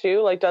dubstep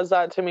too. Like does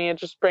that to me. It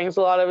just brings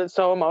a lot of it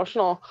so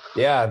emotional.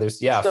 Yeah, there's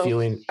so,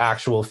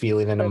 actual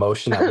feeling and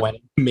emotion that went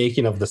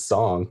making of the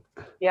song.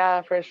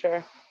 Yeah, for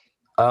sure.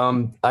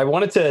 I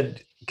wanted to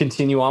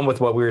continue on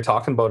with what we were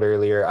talking about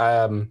earlier.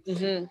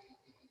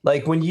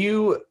 Like when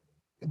you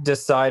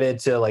decided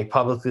to like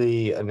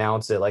publicly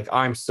announce it, like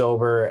I'm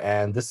sober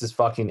and this is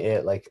fucking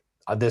it. Like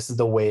this is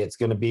the way it's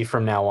going to be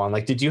from now on.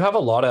 Like, did you have a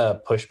lot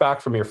of pushback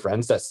from your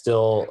friends that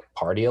still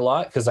party a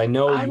lot? Because I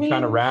know you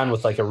kind of ran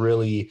with like a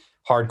really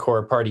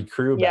hardcore party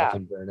crew back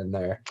in Vernon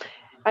there.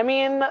 I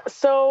mean,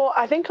 so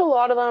I think a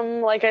lot of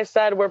them, like I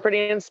said, were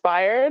pretty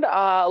inspired.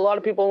 A lot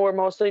of people were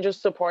mostly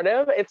just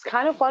supportive. It's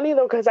kind of funny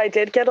though, because I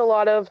did get a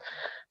lot of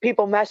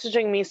people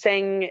messaging me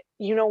saying,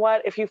 you know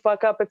what, if you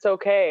fuck up, it's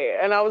okay.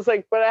 And I was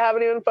like, but I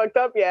haven't even fucked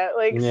up yet.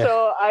 Like,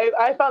 so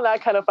I found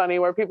that kind of funny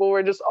where people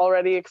were just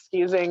already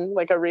excusing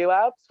like a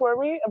relapse for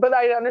me. But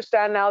I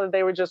understand now that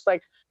they were just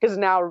like, because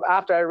now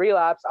after I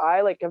relapsed,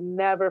 I like have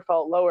never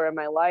felt lower in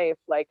my life.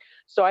 Like,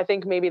 so I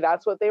think maybe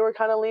that's what they were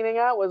kind of leaning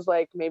at was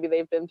like, maybe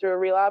they've been through a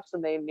relapse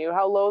and they knew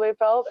how low they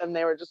felt. And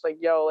they were just like,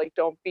 yo, like,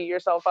 don't beat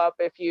yourself up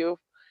if you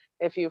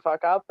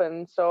fuck up.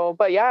 And so,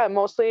 but yeah,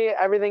 mostly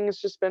everything's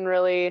just been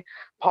really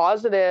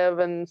positive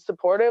and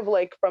supportive,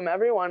 like from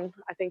everyone.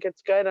 I think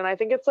it's good. And I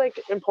think it's like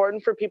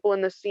important for people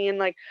in the scene.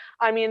 Like,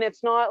 I mean,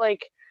 it's not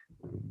like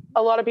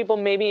a lot of people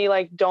maybe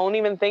like don't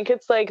even think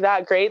it's like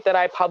that great that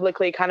I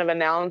publicly kind of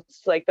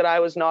announced like that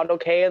I was not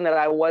okay and that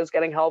I was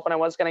getting help and I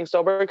was getting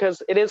sober,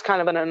 because it is kind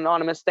of an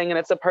anonymous thing and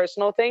it's a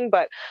personal thing.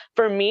 But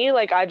for me,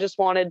 like, I just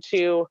wanted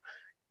to,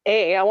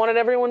 I wanted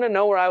everyone to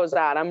know where I was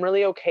at. I'm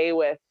really okay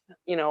with,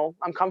 you know,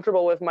 I'm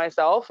comfortable with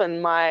myself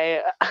and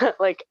my,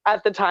 like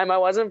at the time I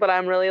wasn't, but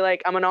I'm really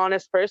like, I'm an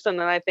honest person.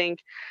 And I think,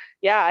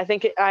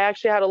 I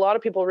actually had a lot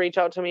of people reach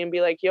out to me and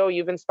be like, yo,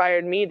 you've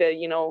inspired me to,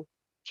 you know,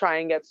 try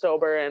and get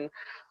sober. And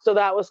so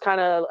that was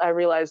kind of, I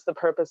realized the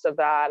purpose of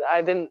that.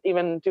 I didn't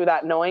even do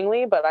that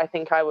knowingly, but I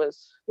think I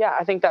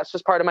think that's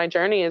just part of my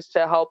journey is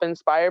to help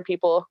inspire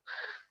people.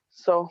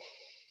 So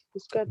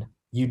it's good.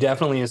 You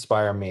definitely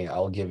inspire me.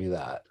 I'll give you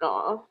that.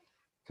 Aw.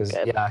 Because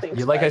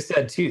you, like I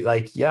said too,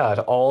 like,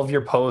 all of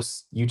your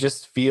posts, you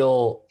just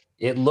feel,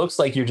 it looks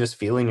like you're just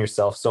feeling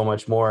yourself so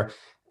much more.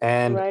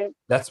 And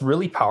that's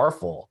really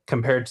powerful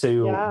compared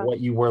to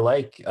what you were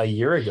like a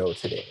year ago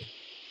today.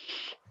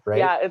 Right.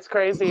 Yeah, it's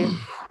crazy.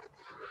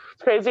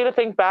 It's crazy to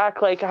think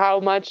back, like how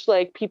much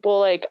like people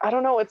like, I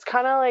don't know, it's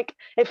kind of like,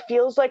 it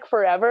feels like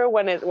forever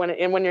when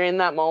you're in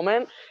that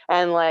moment.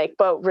 And like,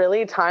 but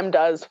really time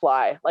does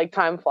fly, like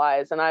time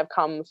flies. And I've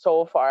come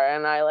so far.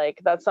 And I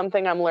like, that's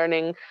something I'm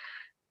learning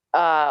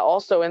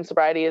also in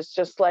sobriety is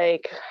just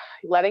like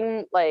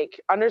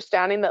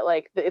understanding that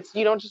like it's,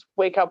 you don't just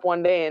wake up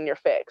one day and you're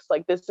fixed.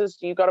 Like this is,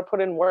 you got to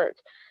put in work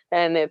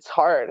and it's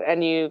hard.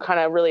 And you kind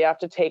of really have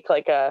to take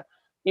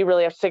you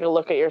really have to take a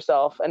look at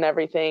yourself and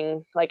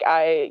everything. Like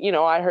I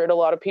heard a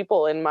lot of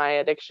people in my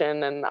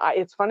addiction and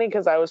it's funny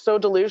because I was so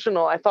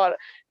delusional. I thought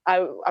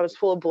I was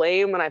full of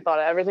blame and I thought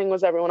everything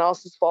was everyone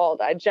else's fault.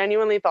 I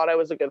genuinely thought I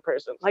was a good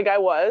person. Like I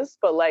was,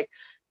 but like,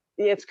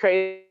 it's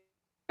crazy.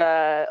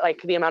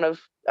 Like the amount of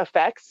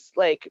effects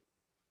like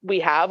we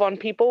have on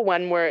people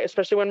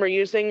especially when we're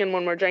using and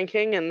when we're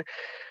drinking. And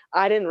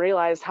I didn't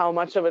realize how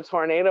much of a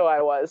tornado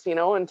I was, you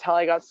know, until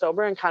I got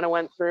sober and kind of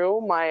went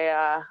through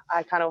I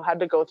kind of had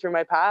to go through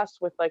my past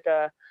with like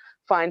a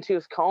fine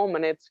tooth comb,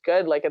 and it's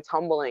good. Like it's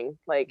humbling.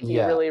 Like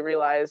you really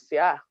realize,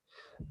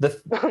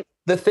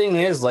 the thing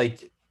is,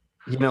 like,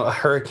 you know, a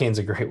hurricane's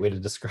a great way to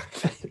describe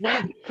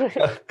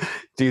it.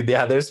 Dude,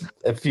 there's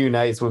a few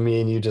nights when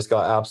me and you just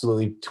got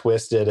absolutely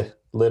twisted,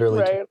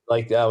 literally.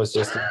 Like that was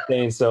just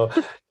insane. So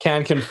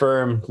can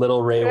confirm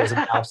Little Ray was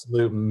an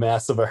absolute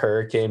mess of a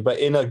hurricane, but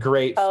in a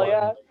great fun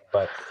way.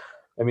 But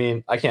I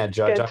mean, I can't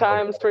judge. Good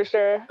times for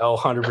sure.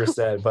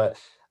 100%. But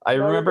I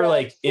remember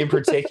like in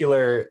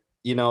particular,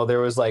 you know, there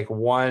was like the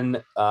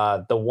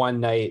one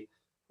night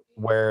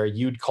where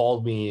you'd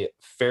called me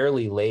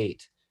fairly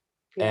late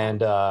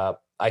and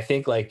I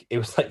think like it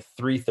was like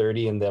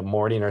 3:30 in the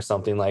morning or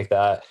something like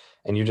that.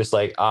 And you're just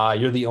like,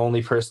 you're the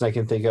only person I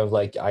can think of.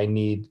 Like, I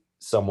need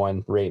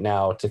someone right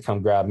now to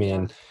come grab me.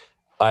 And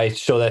I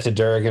show that to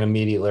Derek and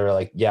immediately we're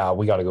like, yeah,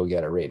 we got to go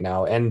get it right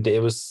now. And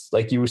it was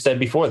like you said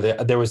before,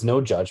 there was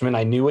no judgment.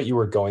 I knew what you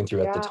were going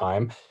through at the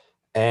time.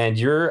 And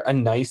you're a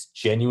nice,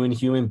 genuine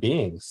human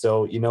being.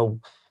 So, you know,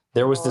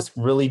 there was this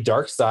really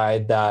dark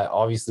side that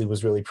obviously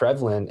was really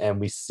prevalent and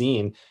we've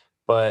seen,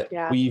 but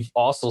we've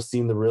also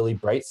seen the really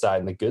bright side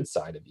and the good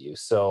side of you.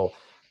 So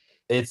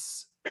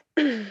it's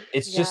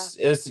just,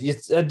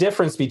 it's a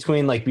difference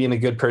between like being a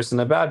good person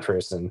and a bad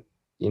person.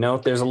 You know,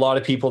 there's a lot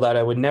of people that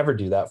I would never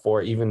do that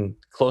for, even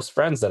close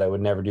friends that I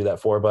would never do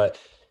that for. But,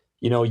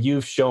 you know,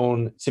 you've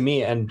shown to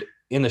me, and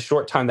in the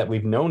short time that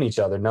we've known each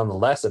other,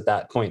 nonetheless, at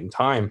that point in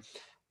time,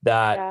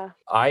 that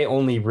I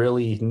only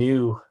really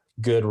knew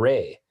good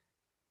Ray,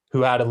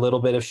 who had a little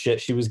bit of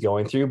shit she was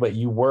going through, but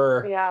you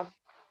were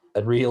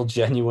a real,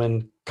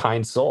 genuine,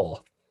 kind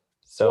soul.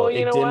 So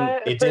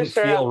it didn't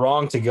feel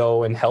wrong to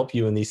go and help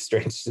you in these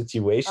strange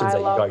situations that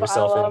you got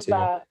yourself into.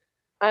 That.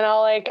 And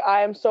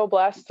I'm so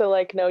blessed to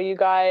like know you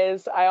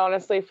guys. I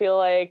honestly feel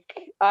like,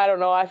 I don't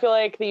know, I feel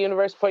like the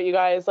universe put you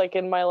guys like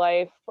in my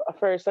life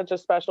for such a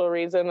special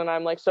reason, and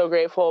I'm like so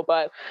grateful.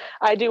 But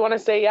I do want to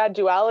say,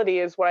 duality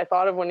is what I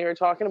thought of when you were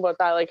talking about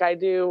that. Like I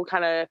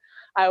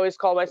always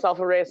call myself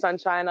a ray of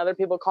sunshine. Other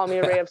people call me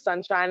a ray of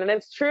sunshine, and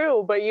it's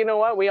true. But you know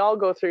what? We all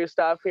go through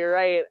stuff. You're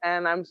right.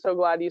 And I'm so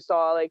glad you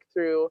saw like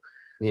through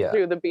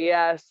the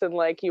BS and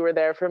like you were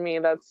there for me.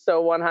 That's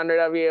so 100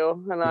 of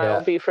you, and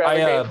I'll be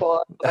forever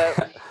grateful.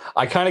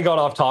 I kind of got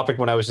off topic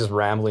when I was just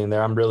rambling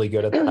there. I'm really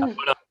good at that.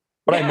 But,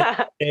 what I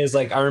meant is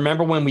like, I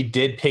remember when we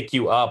did pick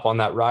you up on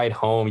that ride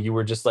home, you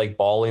were just like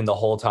bawling the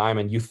whole time,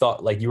 and you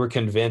thought like you were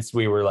convinced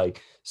we were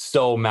like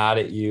so mad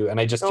at you. And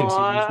I just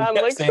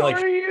continued saying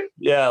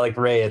like,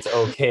 Ray, it's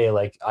okay.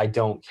 Like, I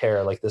don't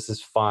care. Like, this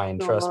is fine.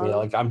 Trust me.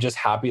 Like, I'm just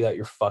happy that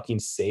you're fucking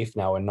safe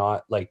now and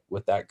not like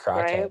with that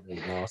crackhead, you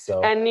know?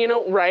 So, and you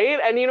know,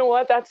 and you know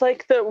what? That's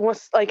like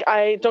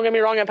I don't get me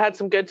wrong. I've had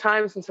some good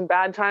times and some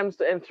bad times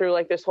and through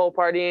like this whole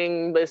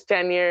partying, this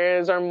 10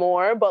 years or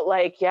more, but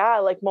like,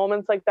 like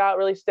moments like that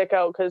really stick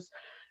out. Cause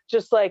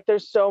just like,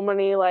 there's so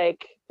many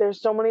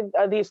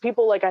of these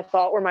people like I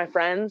thought were my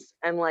friends,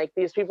 and like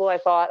these people I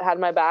thought had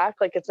my back.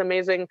 Like, it's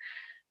amazing,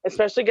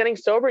 especially getting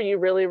sober, you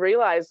really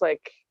realize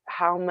like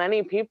how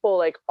many people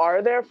like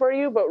are there for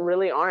you, but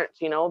really aren't,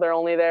 you know, they're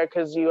only there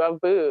because you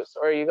have booze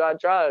or you got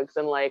drugs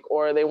and like,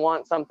 or they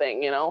want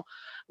something, you know,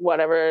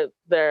 whatever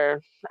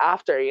they're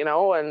after, you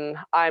know. And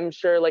I'm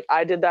sure like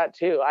I did that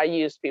too. I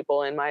used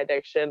people in my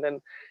addiction,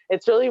 and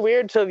it's really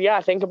weird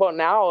to think about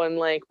now, and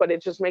like, but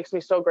it just makes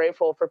me so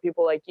grateful for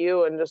people like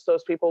you and just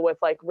those people with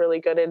like really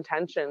good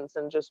intentions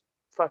and just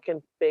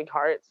fucking big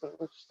hearts and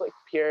just like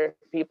pure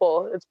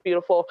people. It's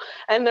beautiful.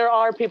 And there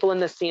are people in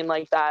the scene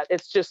like that.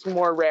 It's just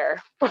more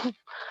rare.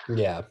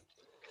 Yeah.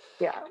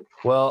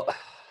 Well,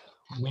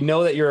 we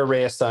know that you're a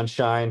ray of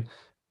sunshine,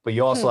 but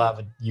you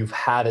also you've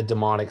had a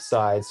demonic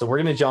side. So we're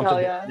going to jump to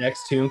the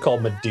next tune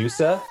called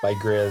Medusa by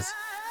Grizz.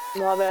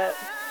 Love it.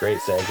 Great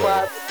segue.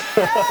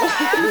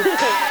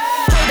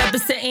 Hold up,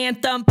 it's an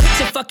anthem. Put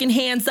your fucking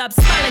hands up.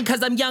 Smiling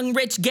cause I'm young,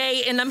 rich,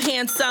 gay, and I'm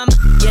handsome.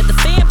 Yeah, the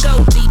fam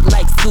go deep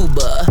like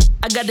scuba.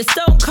 I got the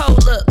stone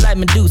cold look like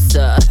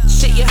Medusa.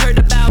 Shit you heard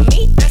about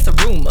me, that's a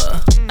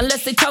rumor.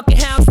 Unless they talking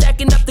how I'm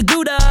stacking up the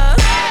Gouda.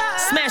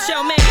 Smash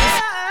your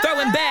mans,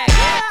 throwing back.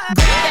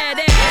 Grab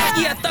that ass,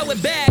 yeah, throw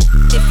it back.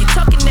 If you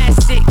talking that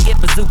shit, get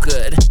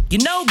bazookaed. You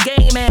know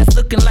game ass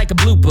looking like a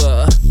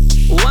blooper.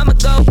 Oh, I'ma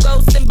go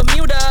ghost in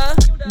Bermuda.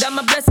 Got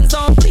my blessings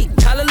on fleek,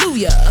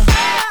 hallelujah.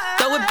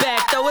 Throw it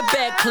back,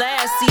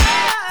 classy.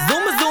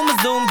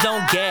 Zoom,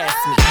 don't gas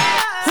me.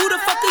 Who the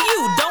fuck are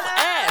you? Don't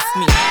ask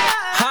me.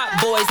 Hot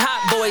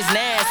boys,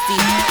 nasty.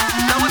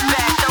 Throw it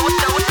back, throw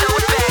it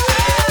back.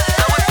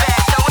 Throw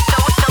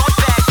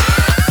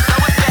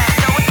it back,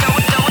 throw it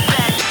back. Throw it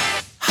back.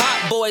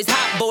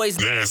 Hot boys,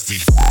 nasty.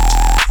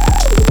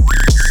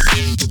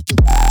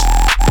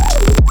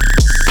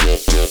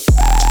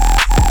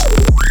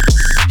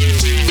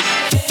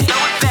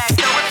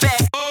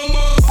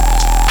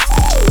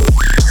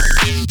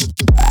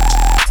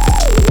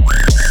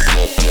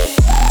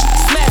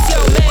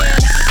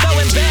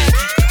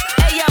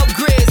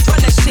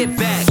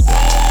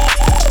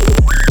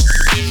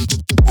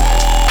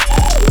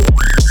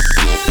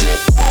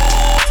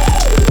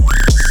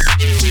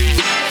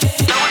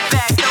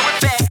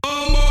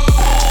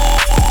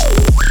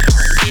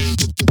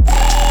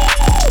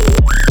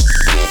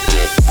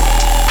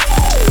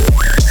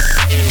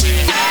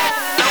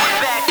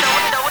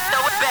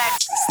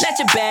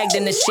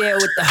 In the share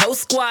with the whole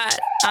squad.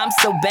 I'm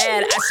so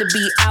bad, I should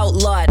be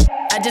outlawed.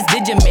 I just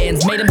did your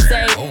mans, made them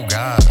say, oh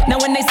God. Now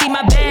when they see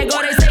my bag,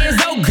 all they say is,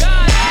 oh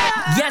God.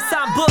 Yes,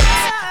 I'm booked.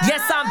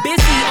 Yes, I'm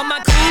busy on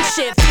my clean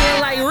shit,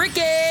 feeling like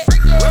Ricky.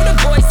 Where the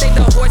boy say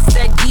the horse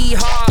said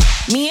yee-haw.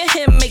 Me and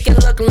him make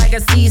it look like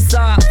a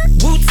seesaw.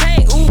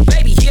 Wu-Tang, ooh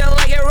baby, he'll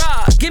like it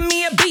raw. Give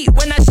me a beat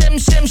when I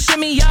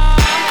shimmy, y'all.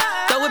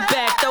 Throw it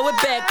back,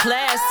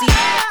 classy.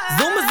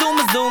 Zoom,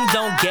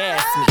 don't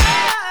gas me.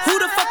 Who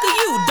the fuck are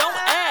you? Don't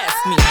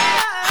ask me.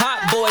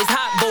 Hot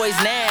boys,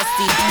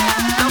 nasty.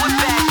 Throw it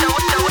back, throw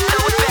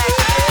it back.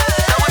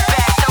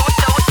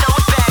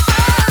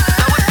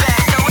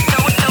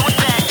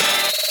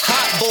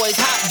 Throw it back.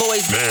 Hot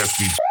boys,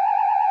 nasty.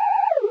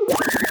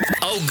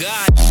 Oh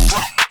God.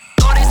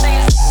 All they say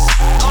is, oh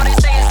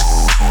God.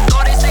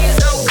 All they say is,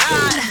 oh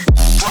God.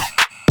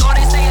 All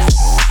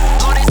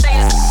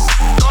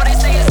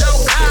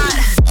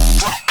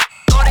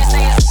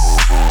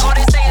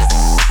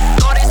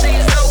they say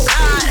is, oh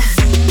God.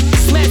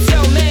 Smash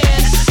your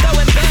man, throw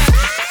it back.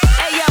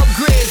 Hey yo,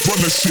 Grizz, run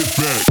that shit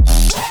back.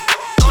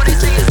 All they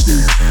say is,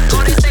 oh God.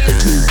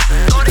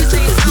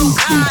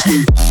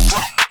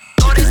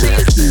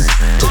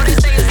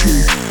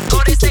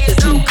 All they say is,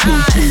 oh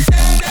God.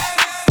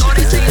 All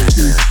they say is,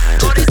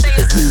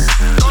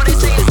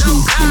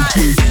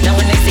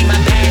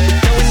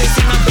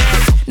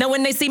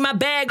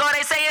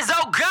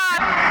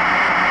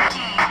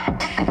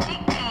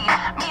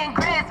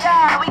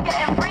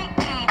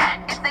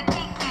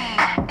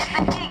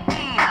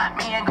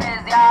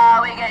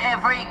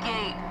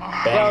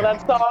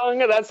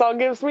 that song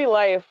gives me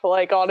life.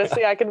 Like,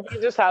 honestly, I could be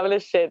just having a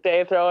shit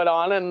day, throw it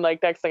on, and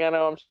like next thing I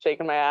know, I'm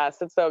shaking my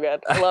ass. It's so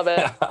good. I love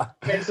it.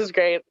 This is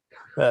great.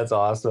 That's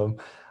awesome.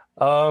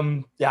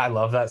 Yeah, I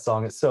love that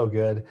song. It's so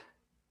good.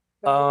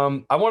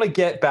 I want to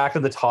get back to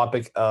the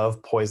topic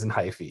of Poison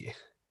Hyphy.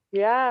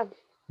 Yeah.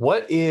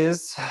 What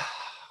is,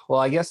 well,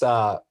 I guess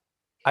I've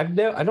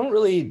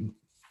only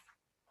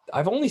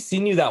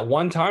seen you that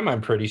one time,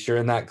 I'm pretty sure,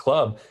 in that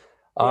club.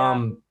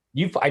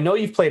 I know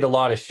you've played a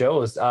lot of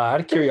shows. Out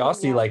of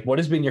curiosity, like, what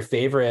has been your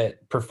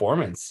favorite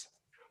performance?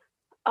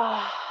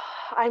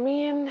 I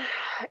mean,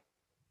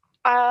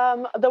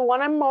 the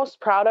one I'm most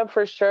proud of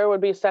for sure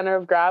would be Center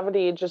of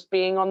Gravity, just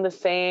being on the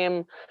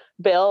same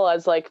bill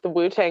as like the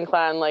Wu-Tang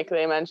Clan, like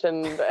they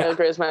mentioned,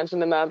 Grizz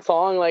mentioned in that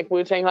song, like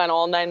Wu-Tang Clan,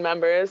 all 9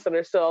 members that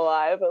are still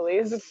alive at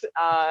least.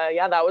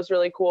 Yeah, that was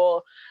really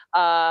cool.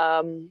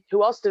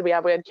 Who else did we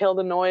have? We had Kill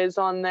the Noise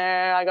on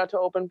there. I got to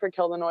open for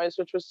Kill the Noise,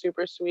 which was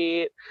super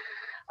sweet.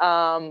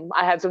 I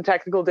had some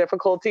technical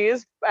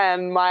difficulties,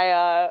 and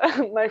my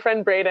my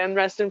friend Braden,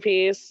 rest in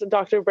peace,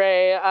 Dr.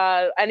 Bray,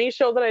 any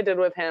show that I did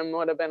with him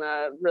would have been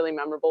a really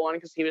memorable one,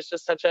 because he was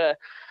just such a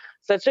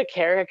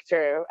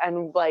character,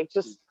 and like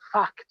just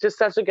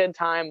such a good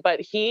time.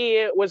 But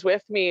he was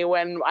with me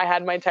when I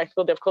had my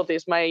technical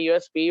difficulties. My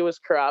USB was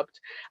corrupt.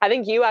 I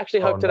think you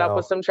actually hooked it up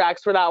with some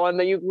tracks for that one.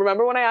 That, you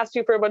remember when I asked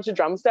you for a bunch of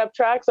drum step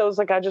tracks? I was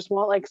like, I just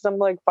want like some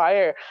like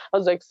fire. I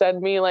was like,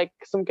 send me like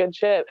some good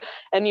shit.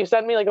 And you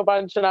sent me like a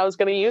bunch, and I was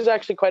gonna use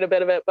actually quite a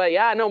bit of it. But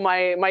yeah, no,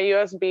 my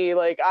USB,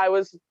 like I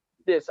was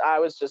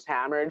just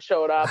hammered,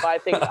 showed up. I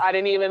think I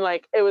didn't even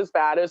like, it was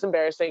bad. It was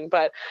embarrassing.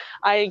 But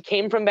I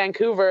came from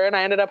Vancouver, and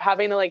I ended up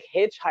having to like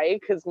hitchhike,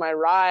 because my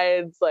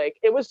rides, like,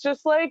 it was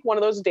just like one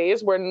of those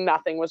days where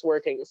nothing was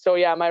working. So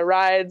yeah, my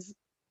rides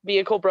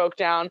vehicle broke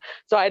down.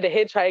 So I had to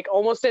hitchhike,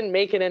 almost didn't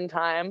make it in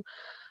time.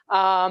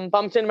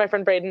 Bumped into my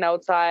friend Braden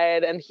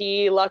outside, and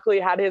he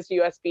luckily had his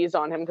USBs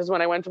on him, because when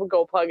I went to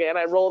go plug in,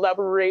 I rolled up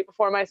right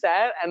before my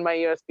set and my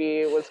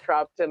USB was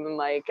corrupt, and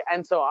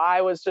so I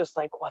was just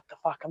like, what the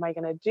fuck am I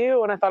gonna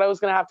do? And I thought I was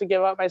gonna have to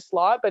give up my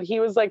slot, but he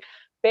was like,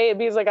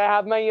 babe, he's like, I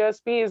have my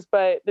USBs,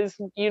 but this,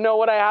 you know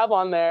what I have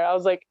on there? I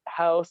was like,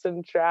 house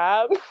and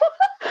trap.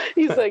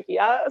 He's like,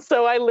 yeah.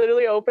 So I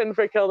literally opened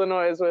for Kill the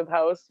Noise with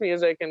house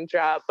music and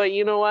trap. But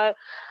you know what?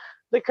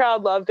 The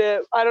crowd loved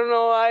it. I don't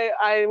know.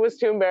 I was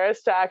too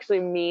embarrassed to actually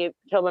meet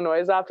Kill the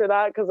Noise after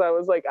that, because I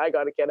was like, I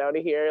got to get out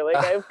of here.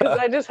 Like, because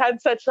I just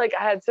had such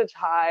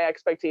high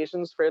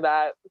expectations for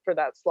that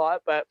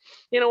slot. But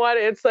you know what?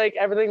 It's like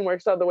everything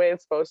works out the way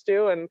it's supposed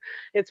to, and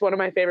it's one of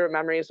my favorite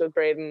memories with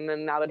Braden.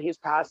 And now that he's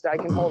passed, I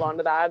can hold on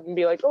to that and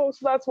be like, oh,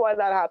 so that's why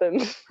that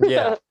happened.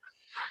 Yeah.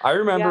 I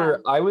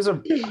remember I was in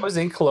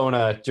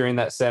Kelowna during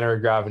that Center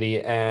of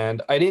Gravity,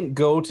 and I didn't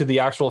go to the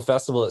actual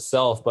festival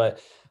itself,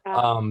 but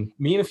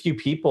me and a few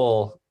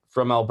people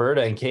from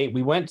Alberta and Kate,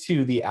 we went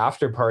to the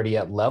after party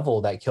at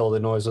Level that Kill the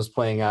Noise was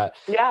playing at.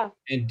 Yeah.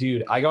 And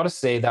dude, I gotta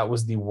say, that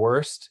was the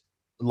worst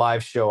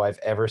live show I've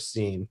ever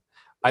seen.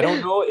 I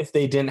don't know if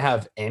they didn't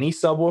have any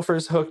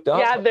subwoofers hooked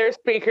up. Yeah, their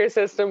speaker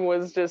system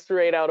was just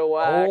right out of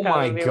whack. Oh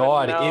my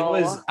God. It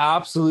was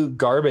absolute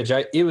garbage.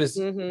 It was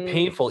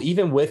painful.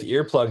 Even with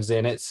earplugs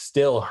in, it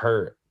still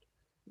hurt.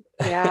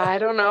 Yeah, I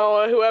don't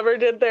know. Whoever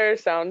did their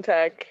sound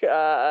tech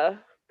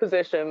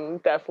position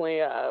definitely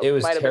it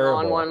was might have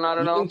terrible. been on one. I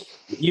don't know.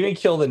 Even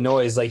Kill the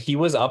Noise, like, he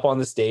was up on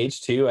the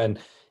stage too, and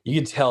you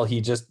could tell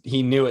he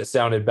knew it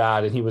sounded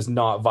bad, and he was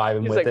not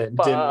vibing with it.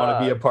 Didn't want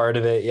to be a part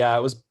of it. Yeah,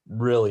 it was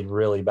really,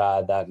 really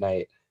bad that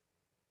night.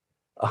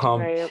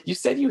 Right. You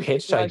said you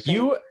hitchhiked.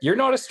 You're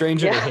not a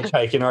stranger to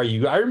hitchhiking, are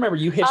you? I remember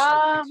you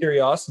hitchhiked to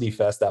Curiosity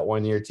Fest that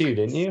one year too,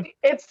 didn't you?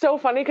 It's so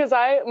funny, because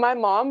my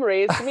mom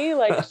raised me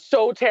like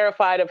so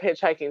terrified of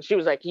hitchhiking. She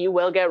was like, you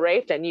will get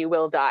raped and you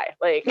will die.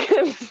 Like,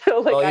 so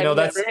like, well, you know,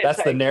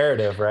 that's the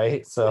narrative,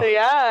 right? So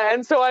yeah,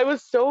 and so I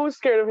was so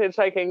scared of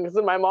hitchhiking, because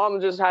my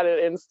mom just had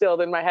it instilled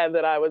in my head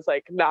that I was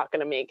like not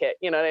gonna make it.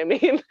 You know what I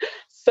mean?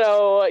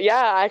 So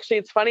yeah, actually,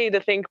 it's funny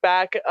to think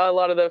back a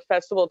lot of the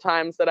festival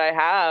times that I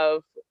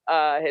have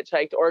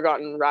hitchhiked or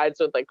gotten rides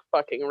with like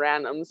fucking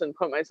randoms and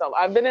put myself.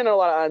 I've been in a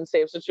lot of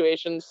unsafe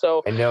situations,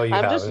 so I know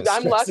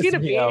I'm lucky to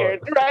be here,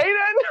 right?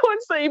 I know,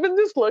 it's like, even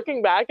just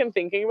looking back and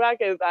thinking back,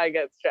 I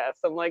get stressed.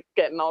 I'm like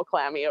getting all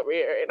clammy over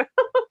here, you know?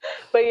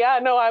 But yeah,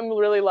 no, I'm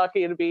really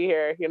lucky to be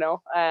here, you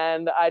know,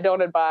 and I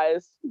don't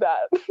advise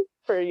that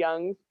for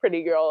young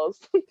pretty girls,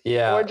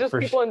 or just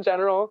people in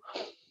general.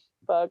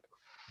 Fuck.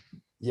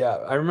 Yeah,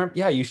 I remember.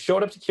 Yeah, you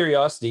showed up to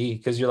Curiosity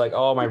because you're like,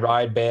 oh, my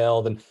ride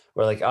bailed. And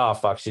we're like, oh,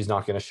 fuck, she's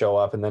not going to show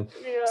up. And then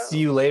see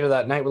you later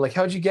that night. We're like,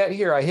 how'd you get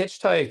here? I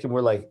hitchhiked. And we're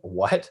like,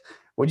 what?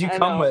 What'd you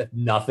come with?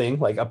 Nothing.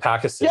 Like a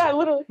pack of scissors. Yeah,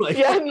 literally. Like,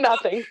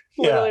 nothing.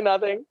 Literally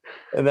nothing.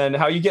 And then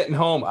how you getting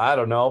home? I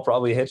don't know.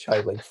 Probably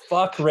hitchhiked. Like,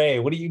 fuck, Ray,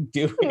 what are you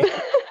doing?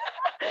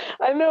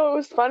 I know, it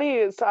was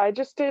funny. So I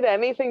just did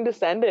anything to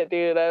send it,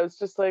 dude. I was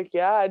just like,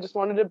 yeah, I just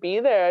wanted to be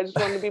there. I just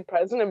wanted to be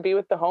present and be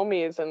with the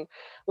homies. And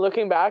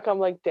looking back, I'm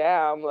like,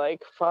 damn,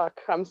 like,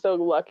 fuck, I'm so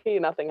lucky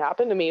nothing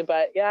happened to me.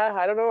 But yeah,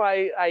 I don't know.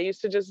 I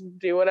used to just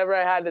do whatever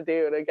I had to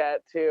do to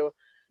get to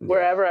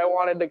wherever I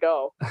wanted to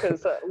go.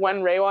 Because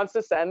when Ray wants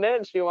to send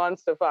it, she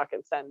wants to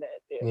fucking send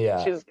it, dude.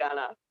 Yeah. She's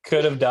gonna.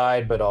 Could have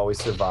died, but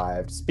always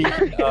survived.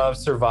 Speaking of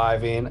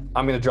surviving,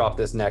 I'm going to drop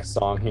this next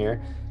song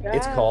here.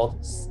 It's Yeah.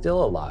 called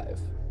Still Alive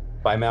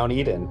by Mount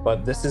Eden,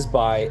 but this is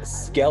by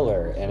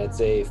Skeller, and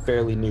it's a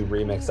fairly new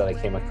remix that I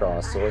came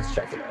across, so let's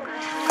check it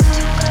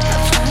out.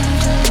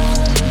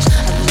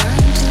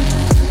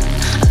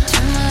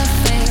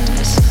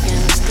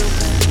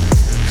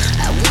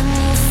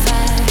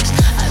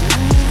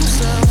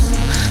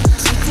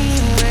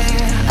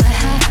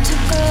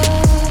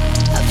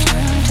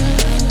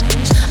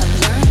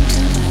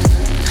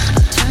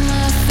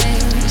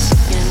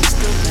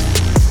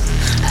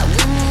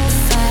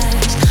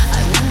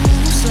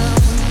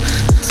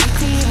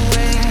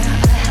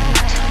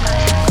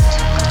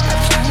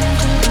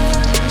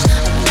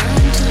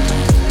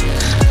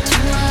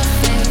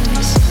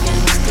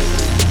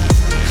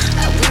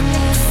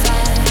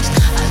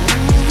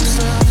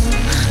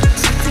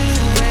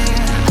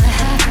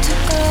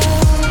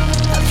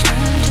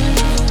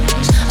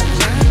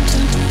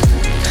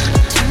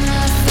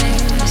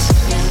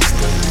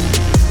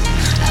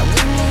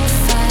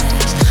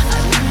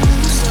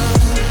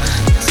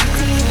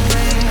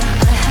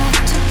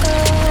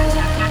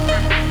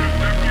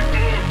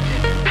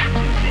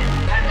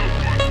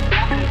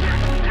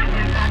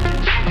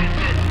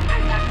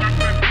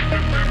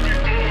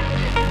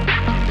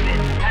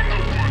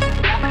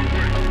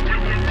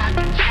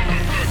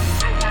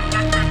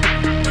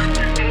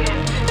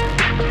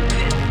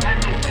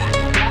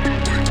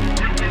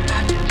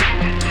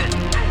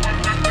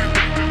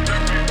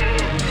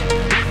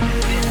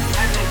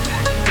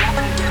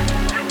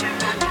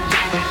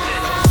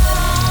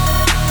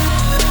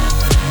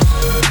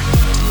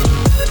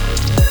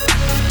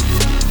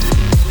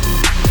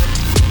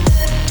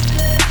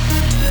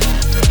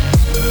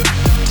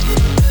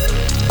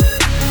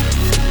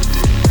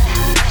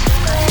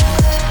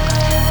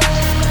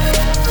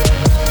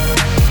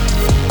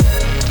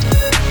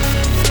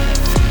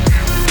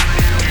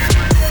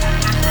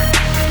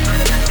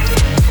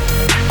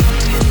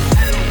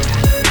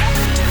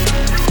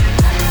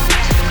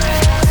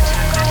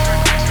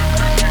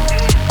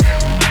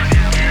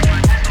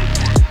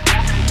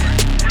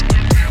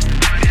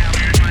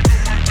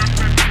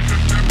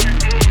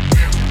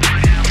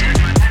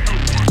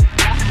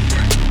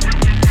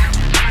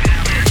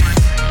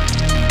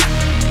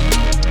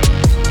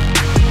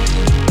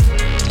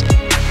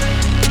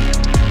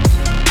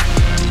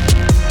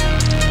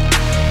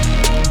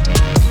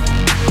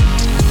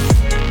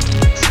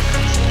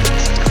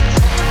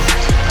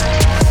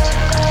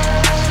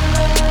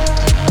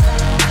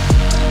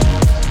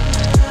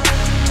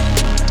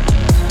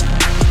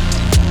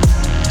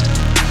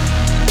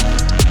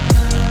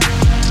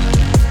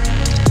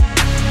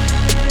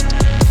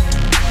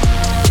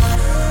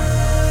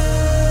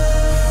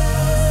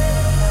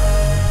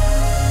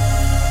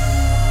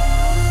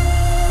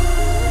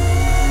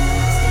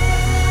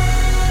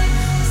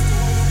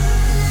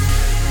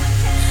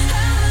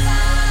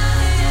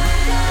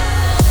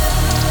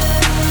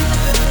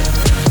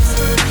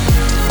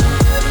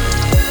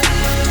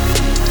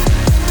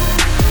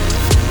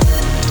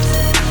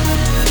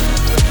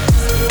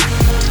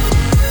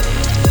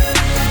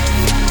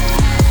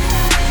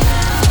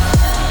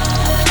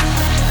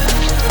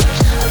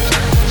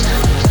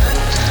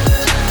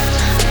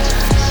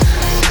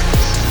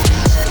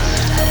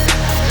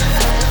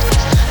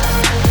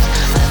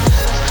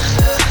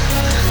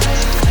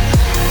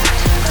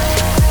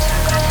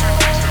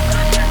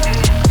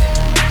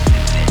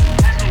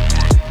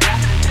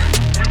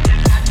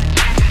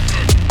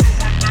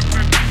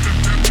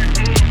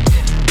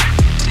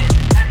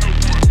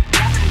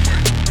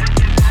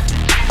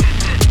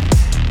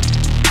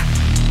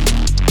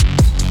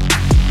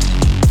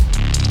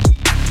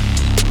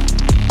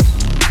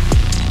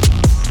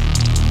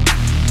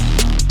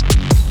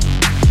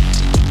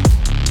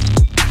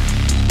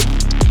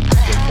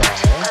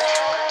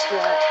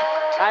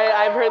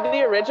 I've heard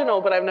the original,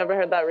 but I've never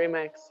heard that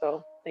remix.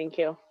 So thank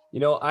you. You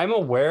know, I'm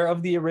aware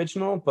of the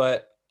original,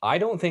 but I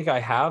don't think I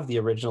have the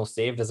original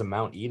saved as a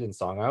Mount Eden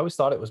song. I always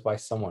thought it was by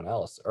someone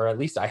else, or at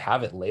least I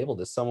have it labeled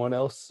as someone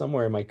else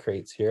somewhere in my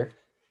crates here.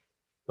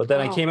 But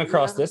then I Oh, came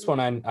across yeah. this one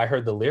and I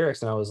heard the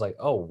lyrics and I was like,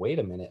 oh, wait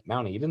a minute.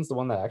 Mount Eden's the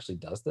one that actually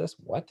does this?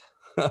 What?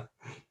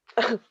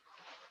 Kind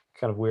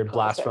of weird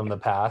blast from the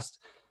past.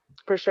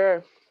 For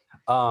sure.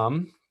 I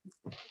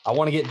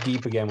want to get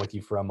deep again with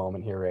you for a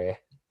moment here, Ray.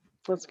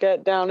 Let's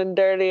get down and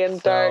dirty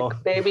and dark, So-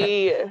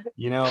 baby.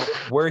 You know,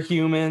 we're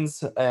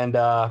humans, and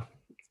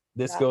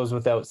this Yeah. goes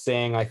without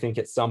saying. I think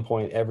at some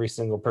point, every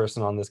single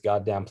person on this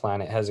goddamn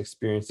planet has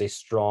experienced a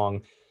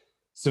strong,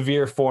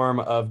 severe form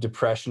of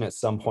depression at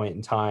some point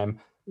in time.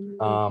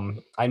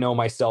 I know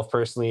myself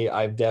personally,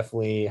 I've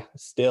definitely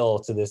still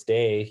to this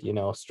day, you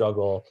know,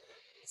 struggle.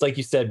 It's like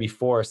you said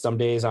before, some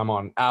days I'm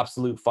on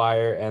absolute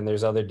fire, and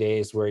there's other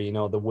days where, you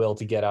know, the will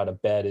to get out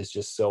of bed is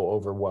just so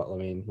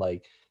overwhelming,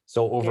 like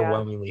so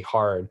overwhelmingly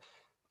hard.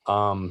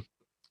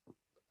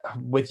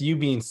 With you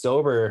being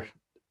sober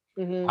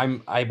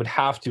I would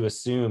have to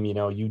assume, you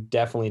know, you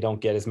definitely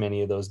don't get as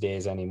many of those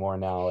days anymore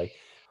now. Like,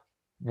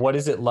 what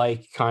is it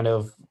like kind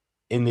of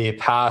in the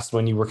past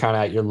when you were kind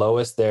of at your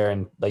lowest there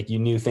and like you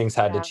knew things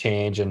had to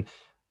change and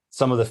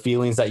some of the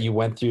feelings that you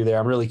went through there?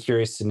 I'm really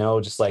curious to know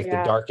just like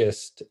the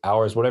darkest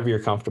hours, whatever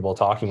you're comfortable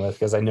talking with,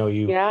 because I know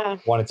you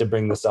wanted to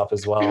bring this up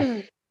as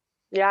well.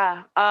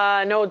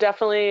 No,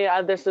 definitely.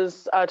 This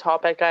is a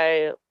topic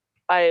I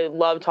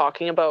love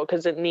talking about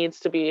because it needs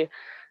to be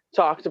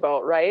talked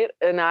about, right?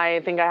 And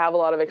I think I have a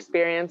lot of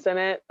experience in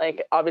it.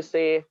 Like,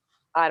 obviously,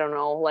 I don't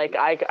know, like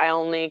I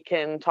only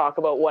can talk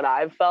about what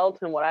I've felt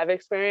and what I've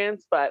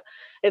experienced, but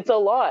it's a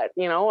lot,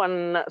 you know?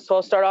 And so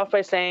I'll start off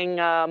by saying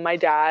my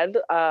dad,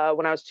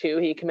 when I was 2,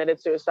 he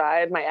committed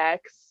suicide. My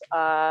ex,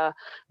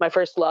 my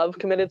first love,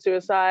 committed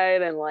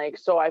suicide. And like,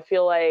 so I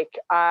feel like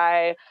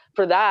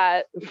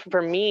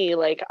for me,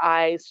 like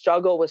I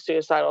struggle with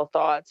suicidal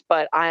thoughts,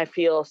 but I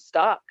feel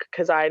stuck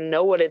because I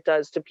know what it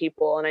does to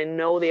people and I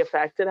know the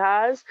effect it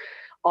has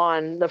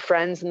on the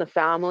friends and the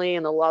family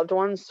and the loved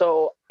ones.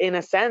 So in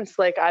a sense,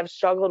 like I've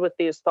struggled with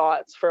these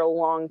thoughts for a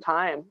long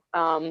time,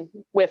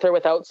 with or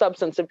without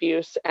substance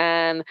abuse.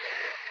 And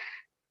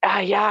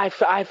I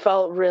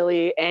felt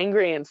really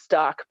angry and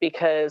stuck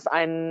because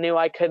I knew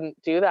I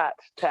couldn't do that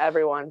to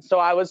everyone. So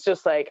I was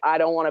just like, I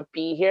don't want to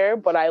be here,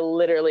 but I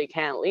literally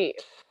can't leave.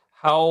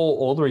 How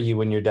old were you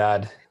when your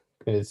dad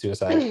committed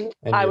suicide?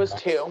 I was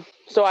 2.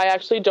 So I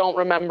actually don't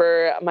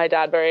remember my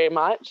dad very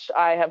much.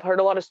 I have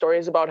heard a lot of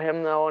stories about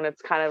him though, and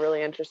it's kind of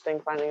really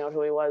interesting finding out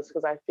who he was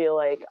because I feel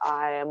like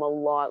I am a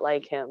lot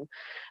like him.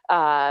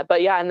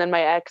 But yeah, and then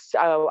my ex,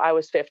 I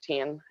was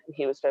 15 and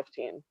he was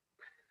 15,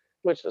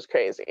 which was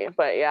crazy.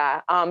 But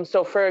yeah,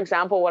 so for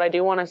example, what I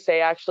do want to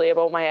say actually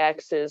about my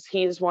ex is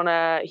he was one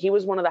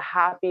of the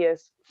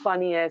happiest,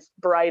 funniest,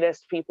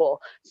 brightest people,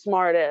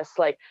 smartest,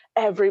 like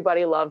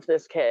everybody loved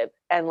this kid.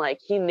 And like,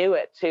 he knew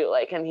it too.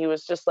 Like, and he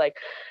was just like,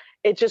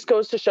 it just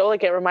goes to show,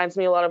 like, it reminds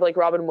me a lot of like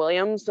Robin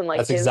Williams and like,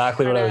 that's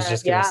exactly what I was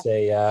just going to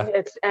say. Yeah.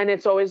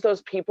 It's always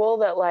those people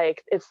that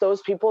like, it's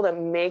those people that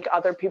make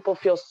other people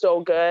feel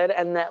so good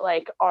and that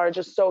like are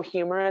just so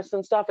humorous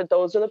and stuff. And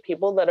those are the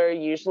people that are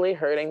usually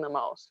hurting the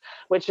most,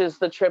 which is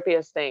the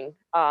trippiest thing.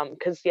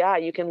 Cause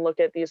you can look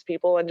at these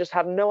people and just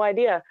have no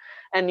idea.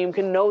 And you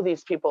can know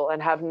these people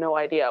and have no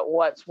idea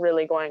what's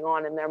really going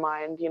on in their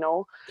mind, you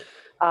know?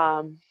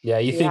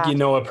 You think you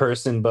know a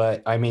person,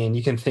 but I mean,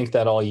 you can think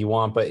that all you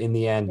want, but in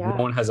the end, no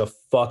one has a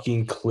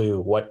fucking clue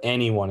what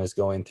anyone is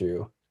going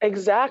through.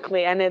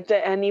 Exactly. And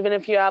even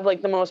if you have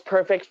like the most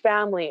perfect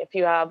family, if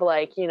you have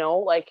like, you know,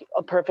 like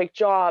a perfect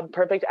job,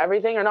 perfect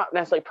everything, or not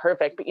necessarily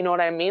perfect, but you know what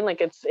I mean?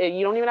 Like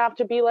you don't even have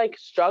to be like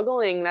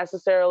struggling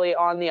necessarily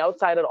on the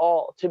outside at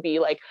all to be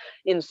like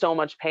in so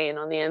much pain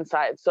on the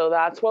inside. So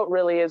that's what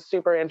really is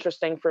super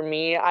interesting for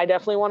me. I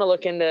definitely want to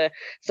look into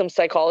some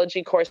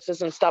psychology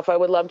courses and stuff. I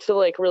would love to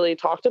like really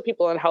talk to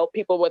people and help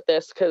people with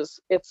this because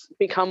it's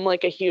become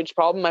like a huge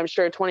problem. I'm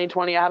sure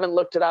 2020, I haven't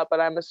looked it up, but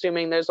I'm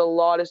assuming there's a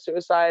lot of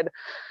suicide,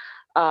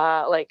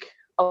 like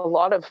a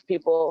lot of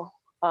people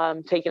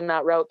taking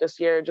that route this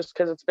year just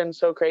because it's been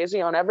so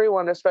crazy on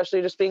everyone,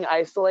 especially just being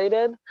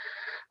isolated.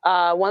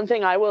 One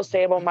thing I will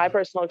say about my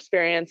personal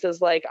experience is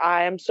like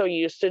I am so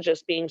used to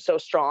just being so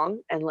strong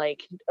and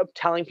like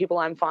telling people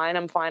I'm fine.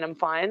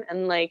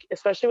 And like,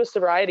 especially with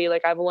sobriety,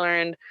 like I've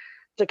learned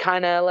to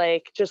kind of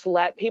like just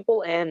let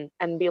people in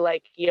and be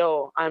like,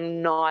 yo,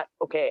 I'm not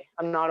okay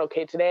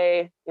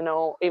today, you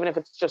know, even if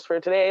it's just for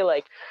today,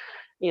 like,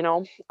 you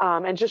know,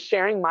 and just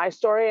sharing my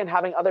story and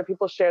having other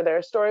people share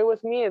their story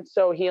with me. It's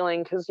so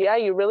healing because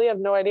you really have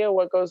no idea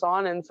what goes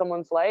on in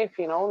someone's life.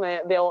 You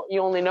know,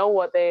 you only know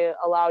what they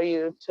allow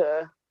you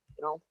to,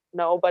 you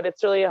know, but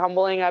it's really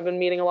humbling. I've been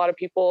meeting a lot of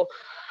people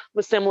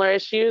with similar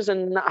issues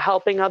and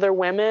helping other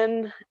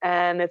women.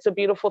 And it's a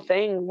beautiful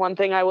thing. One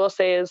thing I will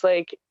say is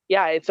like,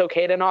 it's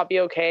okay to not be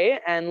okay.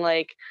 And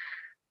like,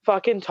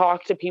 fucking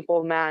talk to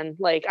people, man.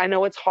 Like, I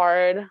know it's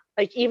hard.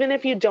 Like, even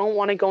if you don't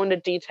want to go into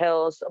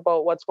details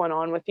about what's going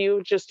on with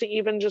you, just to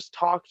even just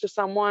talk to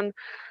someone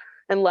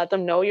and let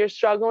them know you're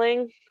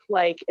struggling.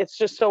 Like, it's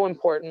just so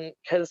important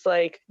because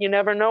like, you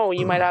never know,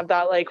 you might have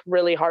that like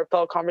really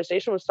heartfelt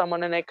conversation with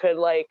someone and it could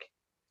like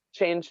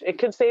it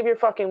could save your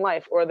fucking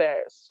life or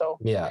theirs. So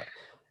yeah.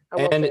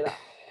 And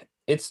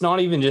it's not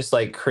even just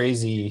like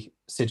crazy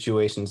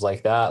situations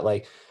like that.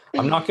 Like,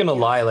 I'm not going to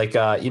lie. Like,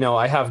 you know,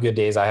 I have good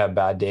days, I have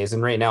bad days.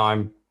 And right now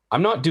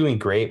I'm not doing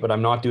great, but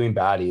I'm not doing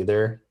bad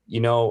either, you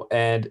know?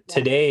 And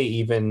today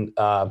even,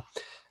 I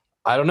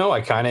don't know,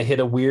 I kind of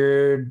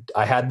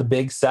I had the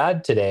big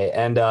sad today.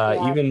 And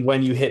even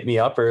when you hit me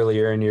up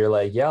earlier and you're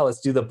like, yeah, let's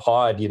do the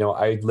pod, you know,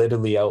 I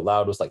literally out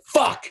loud was like,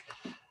 fuck.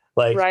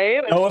 Like,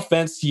 right? No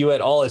offense to you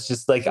at all. It's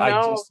just like, I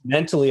just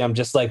mentally, I'm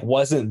just like,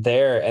 wasn't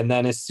there. And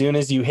then as soon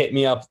as you hit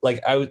me up,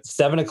 like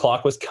 7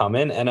 o'clock was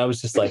coming and I was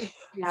just like,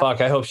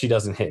 fuck, I hope she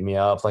doesn't hit me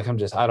up. Like,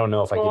 I don't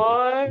know if I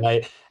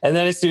can. And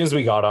then as soon as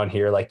we got on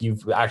here, like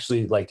you've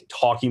actually like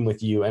talking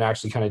with you and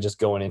actually kind of just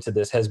going into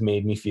this has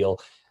made me feel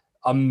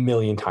a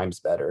million times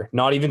better.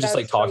 Not even just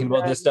like talking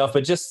about this stuff,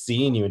 but just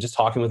seeing you and just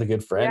talking with a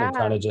good friend and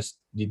kind of just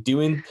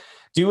doing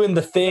doing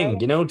the thing,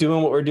 you know,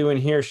 doing what we're doing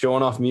here,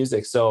 showing off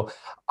music. So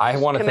I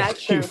want to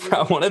thank you.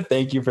 I want to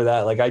thank you for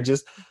that. Like, I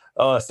just,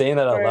 saying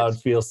that out loud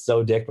feels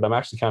so dick, but I'm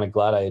actually kind of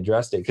glad I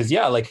addressed it. Because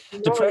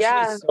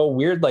depression is so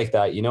weird like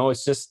that. You know,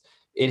 it's just,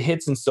 it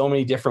hits in so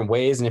many different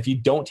ways. And if you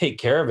don't take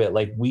care of it,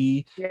 like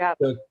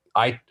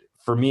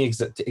for me,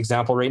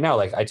 example right now,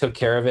 like I took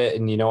care of it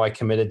and, you know, I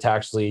committed to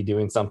actually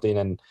doing something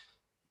and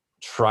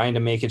trying to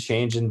make a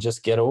change and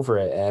just get over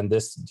it. And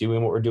this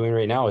doing what we're doing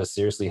right now has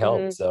seriously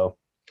helped. So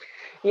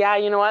yeah,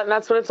 you know what? And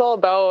that's what it's all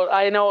about.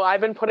 I know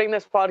I've been putting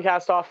this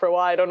podcast off for a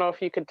while. I don't know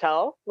if you could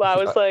tell, but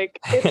I was like,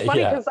 it's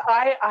funny because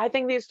I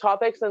think these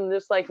topics and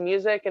just like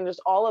music and just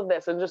all of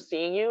this and just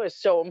seeing you is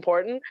so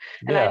important.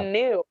 And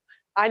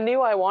I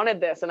knew I wanted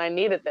this and I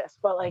needed this,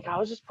 but like I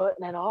was just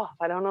putting it off.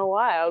 I don't know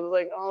why. I was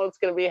like, oh, it's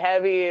gonna be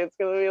heavy. It's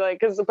gonna be like,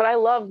 but I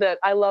love that.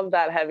 I love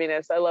that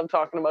heaviness. I love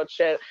talking about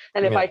shit.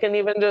 And if I can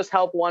even just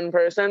help one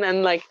person,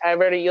 and like I've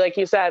already, like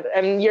you said,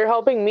 and you're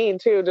helping me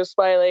too, just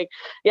by like,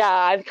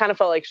 I kind of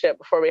felt like shit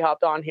before we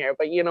hopped on here,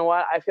 but you know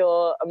what? I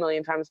feel a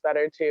million times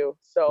better too.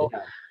 So. Yeah.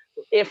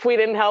 If we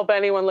didn't help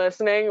anyone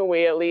listening,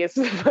 we at least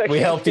we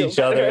helped each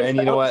other. And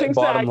you know what?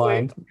 Exactly. Bottom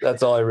line,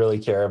 that's all I really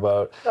care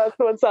about. That's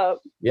what's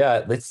up.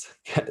 Yeah, it's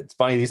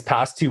funny. These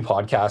past 2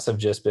 podcasts have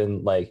just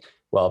been like,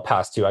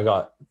 past 2. I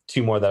got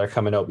 2 more that are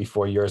coming out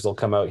before yours will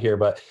come out here.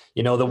 But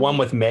you know, the one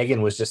with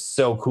Megan was just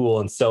so cool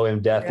and so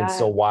in depth and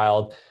so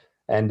wild.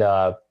 And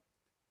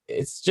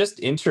it's just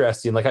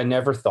interesting. Like I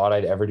never thought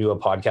I'd ever do a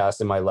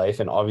podcast in my life.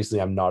 And obviously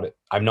I'm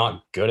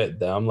not good at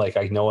them. Like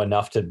I know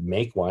enough to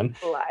make one.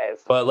 Lies.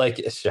 But like,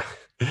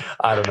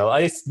 I don't know.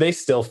 They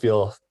still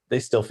feel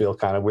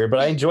kind of weird, but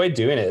I enjoy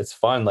doing it. It's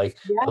fun. Like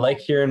I like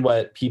hearing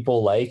what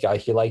people like.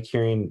 I like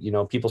hearing, you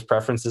know, people's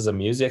preferences of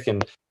music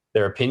and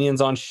their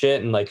opinions on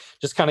shit, and like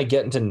just kind of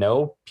getting to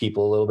know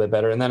people a little bit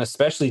better. And then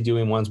especially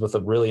doing ones with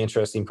a really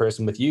interesting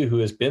person with you who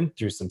has been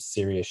through some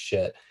serious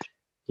shit,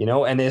 you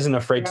know, and isn't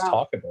afraid to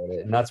talk about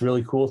it. And that's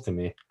really cool to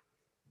me.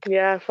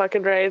 Yeah,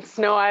 fucking right.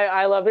 No,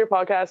 I love your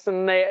podcast,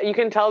 and you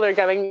can tell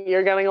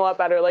you're getting a lot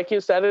better. Like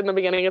you said in the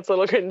beginning, it's a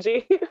little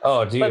cringy.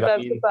 Oh, dude. But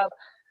that's what's up.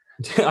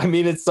 I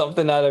mean, it's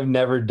something that I've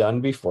never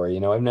done before. You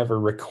know, I've never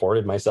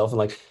recorded myself. And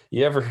like,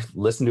 you ever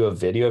listen to a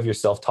video of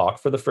yourself talk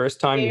for the first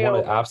time? You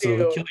want to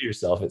absolutely kill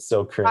yourself. It's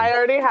so cringe. I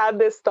already had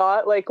this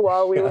thought, like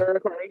while we were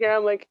recording here,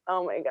 I'm like,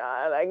 oh my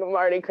God, I'm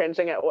already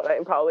cringing at what I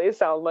probably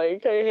sound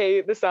like. I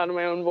hate the sound of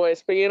my own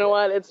voice, but you know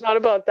what? It's not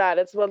about that.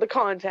 It's about the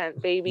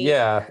content, baby.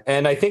 Yeah.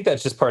 And I think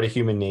that's just part of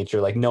human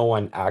nature. Like no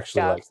one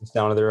actually likes the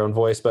sound of their own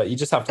voice, but you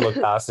just have to look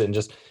past it and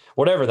just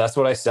whatever, that's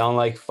what I sound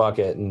like. Fuck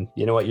it. And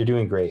you know what? You're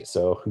doing great.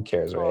 So who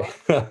cares, right?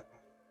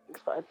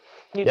 It's fun.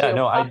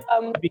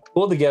 It'd be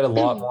cool to get a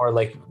lot more.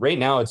 Like right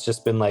now, it's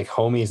just been like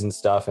homies and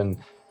stuff. And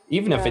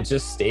even if it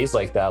just stays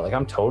like that, like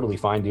I'm totally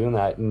fine doing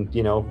that. And,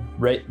 you know,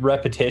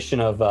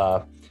 repetition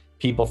of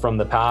people from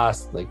the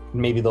past, like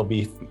maybe they'll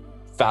be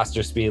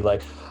faster speed,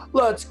 like,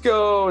 let's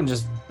go, and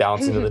just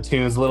bounce into the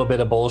tunes, a little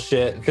bit of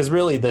bullshit. Because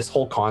really, this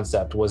whole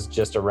concept was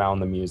just around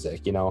the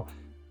music, you know.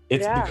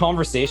 It's the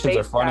conversations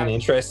are fun and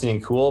interesting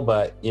and cool,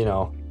 but you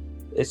know,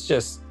 it's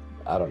just,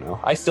 I don't know.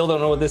 I still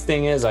don't know what this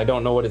thing is. I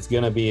don't know what it's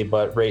gonna be,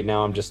 but right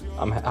now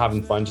I'm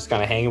having fun, just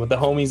kind of hanging with the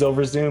homies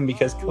over Zoom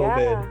because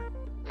COVID.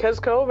 Because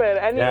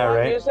COVID, and you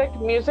know,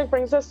 music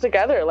brings us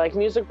together. Like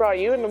music brought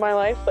you into my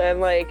life,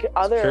 and like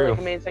other like,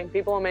 amazing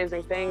people,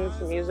 amazing things.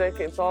 Music,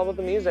 it's all about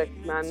the music,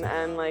 man.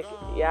 And like,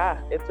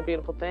 it's a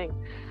beautiful thing.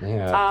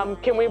 Yeah.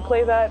 Can we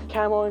play that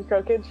Camel and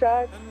Crooked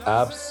track?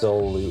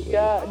 Absolutely.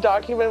 Yeah,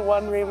 Document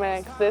 1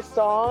 remix. This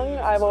song,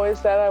 I've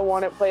always said I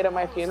want it played at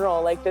my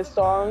funeral. Like this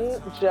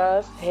song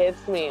just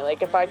hits me.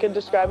 Like if I could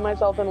describe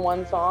myself in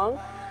one song,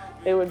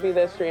 it would be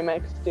this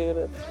remix, dude.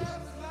 It's just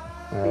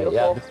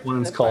beautiful. This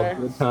one's called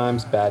Good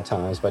Times, Bad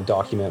Times by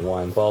Document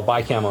 1. Well,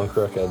 by Camel and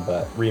Crooked,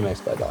 but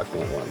remixed by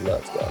Document 1.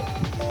 Let's go.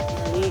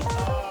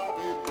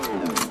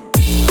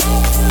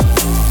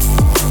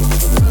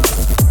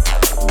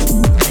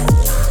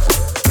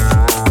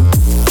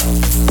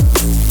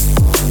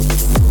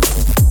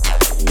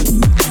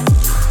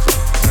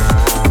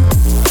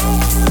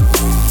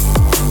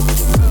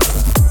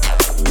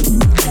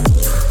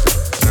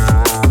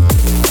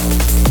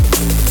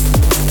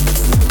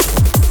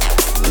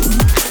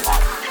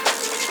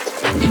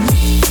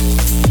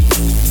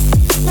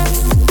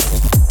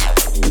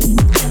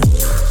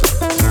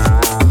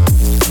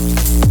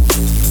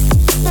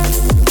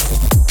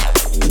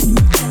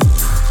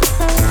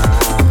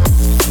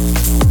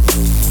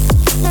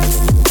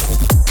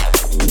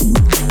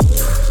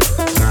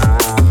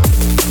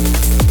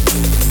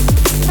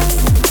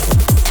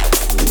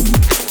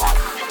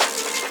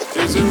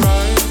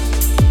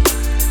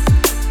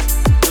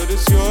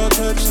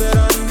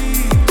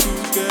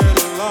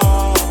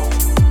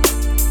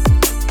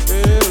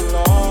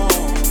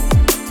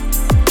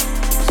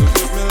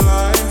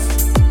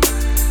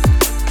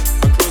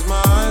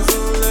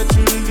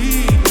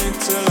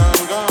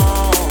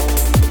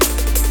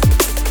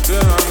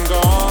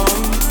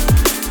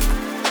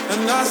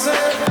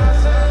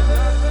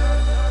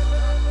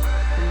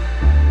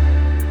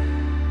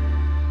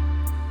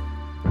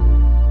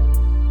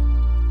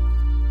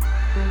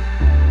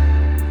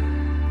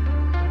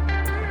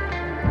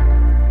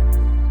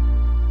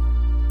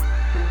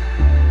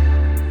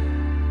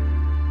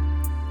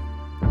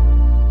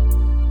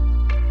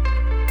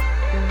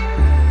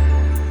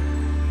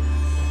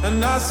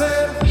 And I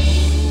said,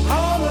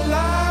 all my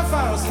life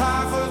I was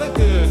high for the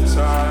good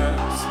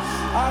times,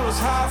 I was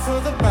high for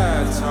the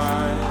bad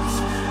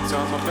times.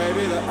 Tell my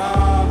baby that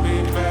I'll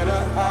be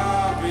better,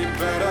 I'll be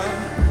better.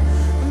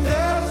 And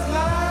there was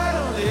light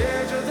on the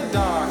edge of the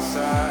dark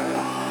side.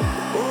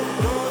 Oh,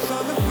 no, it's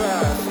on the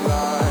fast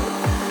light.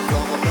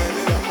 Tell my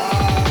baby that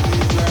I'll be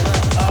better,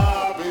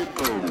 I'll be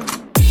better.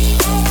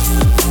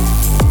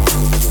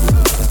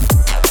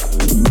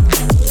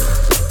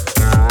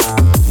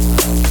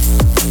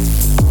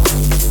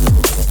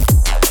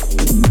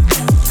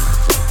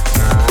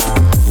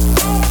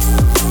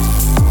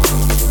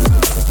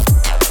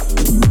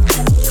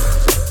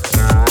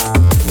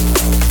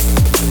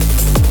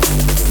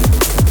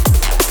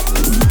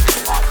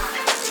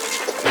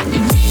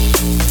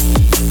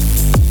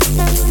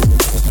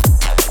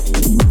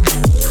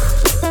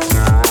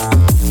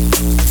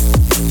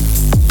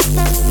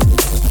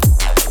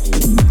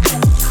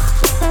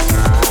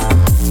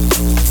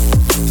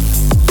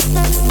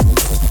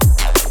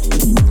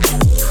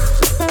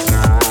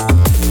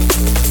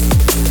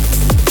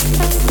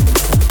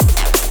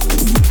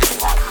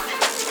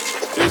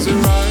 Is it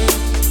right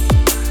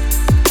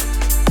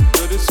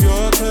that it's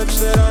your touch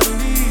that I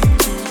need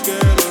to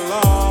get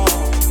along,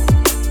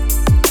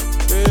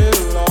 get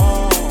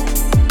along?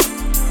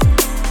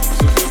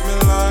 So give me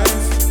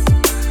life.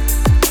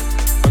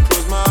 I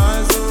close my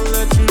eyes and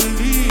let you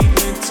lead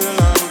me till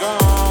I'm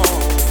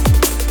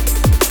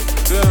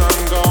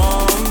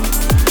gone,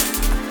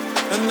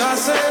 and I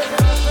say.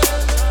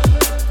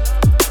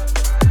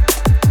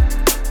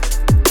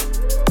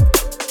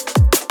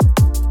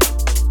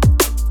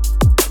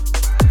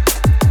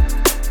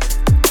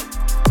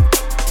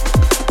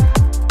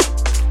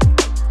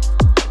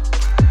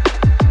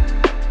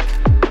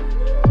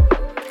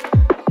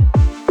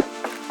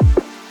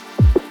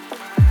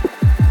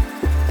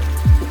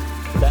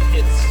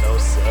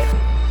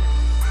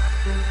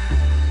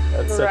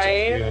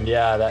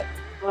 Yeah, that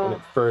when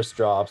it first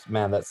drops,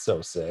 man, that's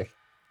so sick.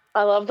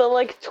 I love the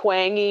like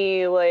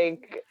twangy,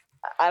 like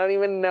I don't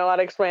even know how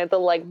to explain it, the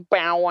like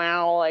bow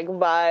wow like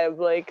vibe.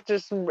 Like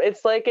just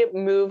it's like it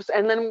moves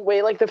and then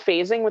wait, like the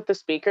phasing with the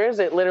speakers,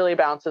 it literally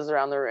bounces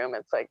around the room.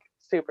 It's like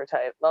super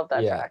tight. Love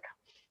that track.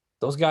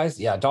 Those guys,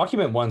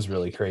 Document One's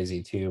really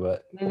crazy too,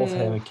 but both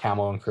him and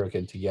Camo and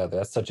Crooked together,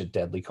 that's such a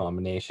deadly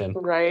combination.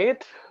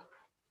 Right?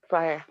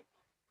 Fire.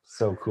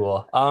 So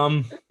cool.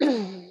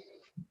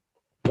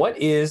 What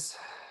is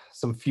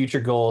some future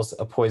goals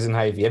of Poison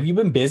Ivy? Have you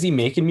been busy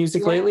making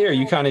music lately, or are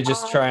you kind of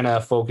just trying to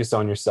focus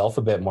on yourself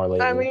a bit more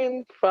lately? I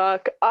mean,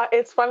 fuck.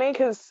 It's funny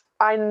because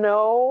I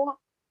know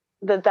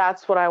that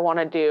that's what I want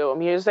to do.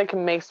 Music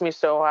makes me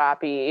so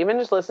happy, even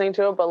just listening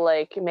to it, but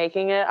like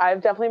making it,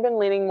 I've definitely been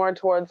leaning more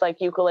towards like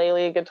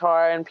ukulele,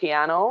 guitar, and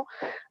piano,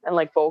 and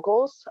like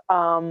vocals.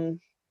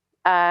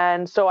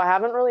 And so I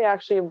haven't really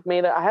actually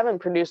I haven't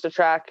produced a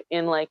track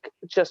in like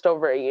just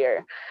over a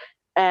year.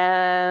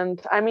 And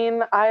I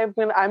mean,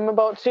 I'm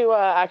about to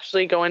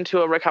actually go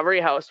into a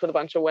recovery house with a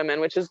bunch of women,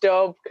 which is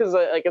dope because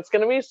like it's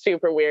gonna be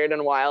super weird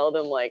and wild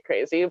and like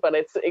crazy, but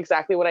it's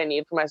exactly what I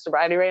need for my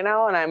sobriety right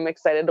now, and I'm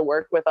excited to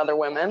work with other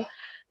women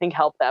and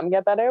help them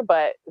get better.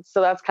 But so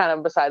that's kind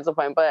of besides the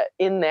point. But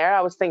in there,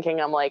 I was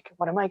thinking, I'm like,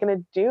 what am I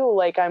gonna do?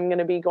 Like, I'm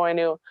gonna be going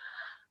to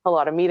a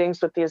lot of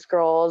meetings with these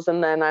girls,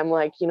 and then I'm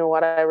like, you know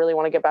what, I really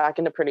want to get back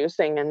into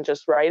producing and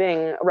just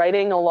writing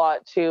a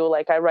lot too.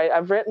 Like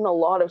I've written a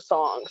lot of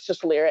songs,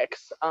 just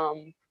lyrics.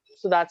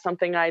 So that's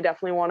something I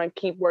definitely want to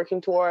keep working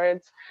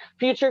towards.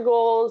 Future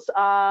goals,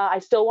 I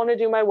still want to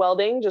do my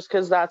welding just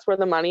because that's where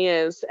the money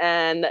is,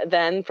 and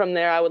then from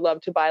there I would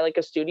love to buy like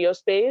a studio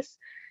space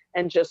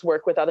and just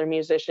work with other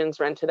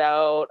musicians, rent it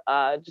out,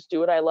 just do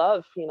what I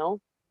love, you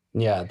know.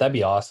 Yeah, that'd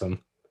be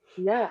awesome.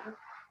 Yeah.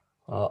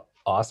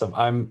 Awesome.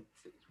 I'm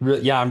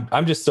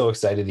just so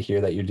excited to hear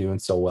that you're doing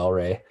so well,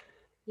 Ray.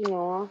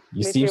 Aww,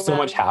 you seem so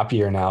much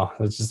happier now.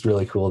 It's just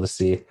really cool to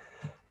see.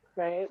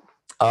 Right.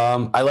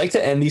 I like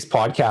to end these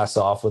podcasts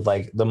off with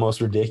like the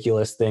most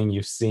ridiculous thing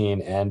you've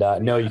seen. And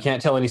no, you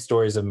can't tell any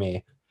stories of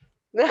me.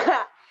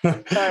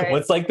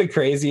 What's like the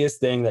craziest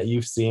thing that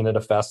you've seen at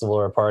a festival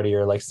or a party,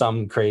 or like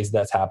something crazy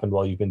that's happened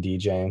while you've been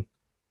DJing?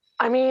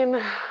 I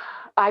mean,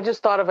 I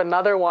just thought of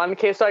another one.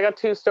 Okay, so I got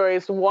two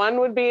stories. One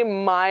would be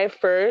my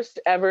first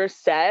ever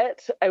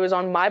set. It was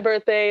on my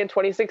birthday in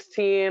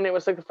 2016. It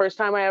was like the first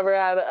time I ever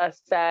had a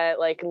set.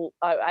 Like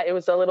it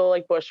was a little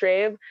like bush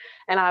rave,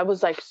 and I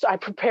was like, I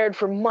prepared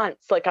for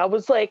months. Like I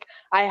was like,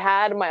 I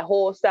had my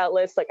whole set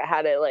list. Like I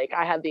had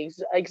the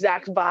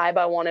exact vibe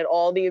I wanted.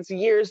 All these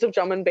years of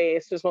drum and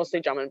bass. It was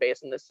mostly drum and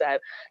bass in this set,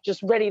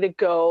 just ready to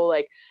go.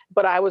 Like,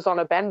 but I was on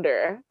a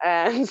bender,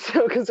 and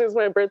so because it was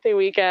my birthday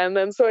weekend,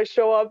 and so I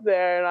show up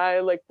there, and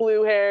I like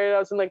blue hair. I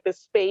was in like this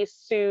space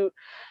suit,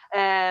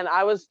 and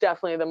I was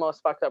definitely the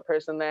most fucked up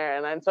person there.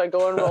 And then so I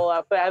go and roll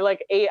up. I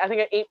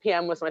think at 8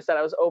 p.m. was my set.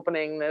 I was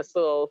opening this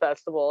little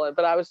festival,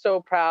 but I was so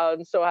proud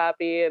and so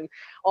happy, and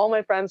all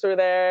my friends were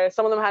there.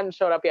 Some of them hadn't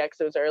showed up yet because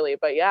it was early,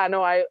 but yeah,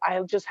 no, I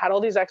just had all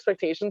these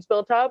expectations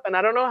built up, and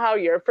I don't know how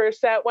your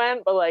first set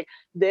went, but like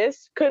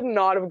this could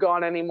not have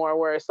gone any more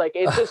worse. Like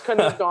it just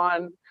couldn't have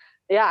gone.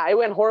 Yeah, it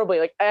went horribly.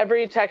 Like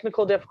every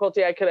technical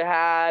difficulty I could have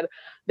had,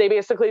 they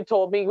basically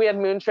told me we had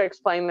Moontrix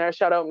playing there.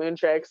 Shout out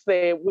Moontrix.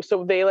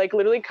 They like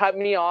literally cut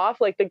me off.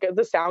 Like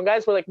the sound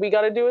guys were like, we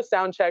got to do a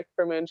sound check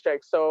for Moontrix.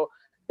 So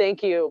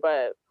thank you,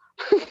 but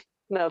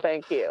no,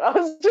 thank you. I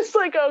was just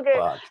like, okay.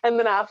 Fuck. And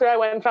then after I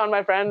went and found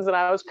my friends, and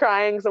I was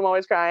crying because I'm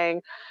always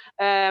crying.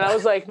 And I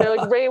was like, they're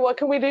like, Ray, what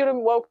can we do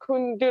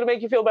to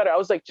make you feel better? I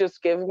was like,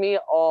 just give me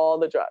all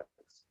the drugs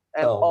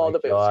and all the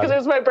booze, because it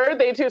was my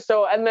birthday too.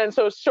 So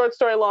short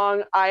story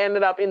long, I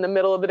ended up in the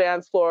middle of the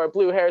dance floor,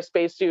 blue hair,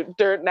 spacesuit,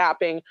 dirt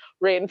napping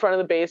right in front of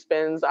the bass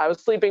bins. I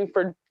was sleeping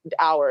for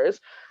hours.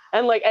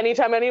 And like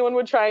anytime anyone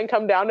would try and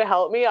come down to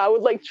help me, I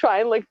would like try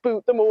and like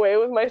boot them away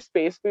with my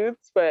space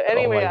boots. But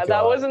anyway,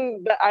 that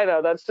wasn't, I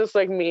know that's just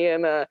like me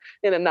in a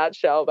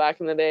nutshell back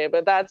in the day,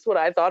 but that's what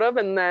I thought of.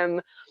 And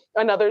then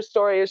another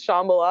story is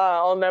Shambhala.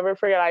 I'll never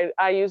forget.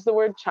 I use the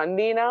word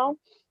Chandi now.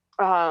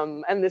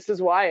 And this is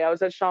why I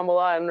was at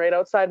Shambhala, and right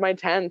outside my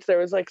tent, there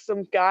was like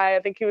some guy, I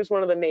think he was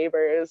one of the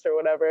neighbors or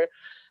whatever.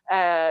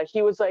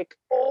 He was like,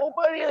 oh,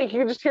 buddy, like you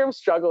can just hear him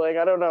struggling.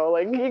 I don't know.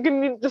 Like you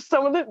can just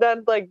some of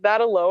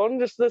that alone,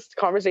 just this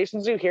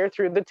conversations you hear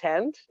through the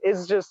tent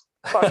is just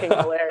fucking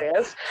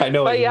hilarious. I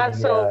know. But yeah,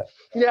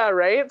 yeah,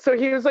 right. So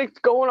he was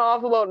like going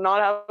off about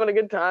not having a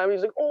good time.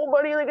 He's like, oh,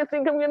 buddy, like I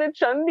think I'm gonna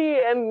Chandi.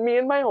 And me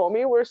and my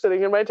homie were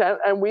sitting in my tent,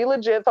 and we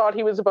legit thought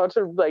he was about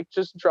to like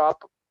just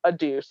drop a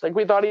deuce. Like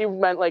we thought he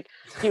meant like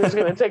he was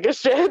gonna take a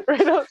shit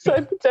right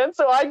outside the tent.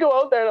 So I go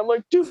out there and I'm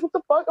like, dude, what the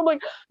fuck? I'm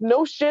like,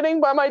 no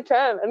shitting by my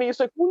tent. And he's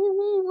like, what do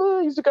you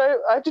mean? He's like,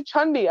 I have to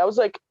Chandi. I was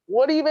like,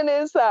 what even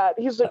is that?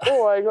 He's like,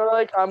 oh, I gotta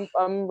like, I'm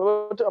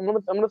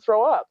gonna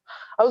throw up.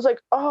 I was like,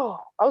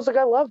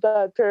 I love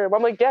that term.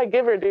 I'm like, yeah,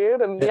 give her,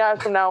 dude. And yeah,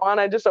 from now on,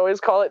 I just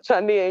always call it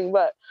Chandiing.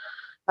 But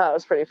that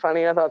was pretty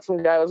funny. I thought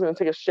some guy was gonna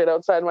take a shit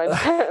outside my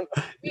tent.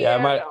 Yeah,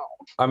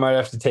 I might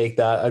have to take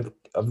that.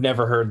 I've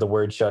never heard the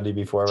word Chandi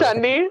before.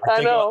 Chandi?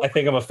 I know. I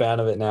think I'm a fan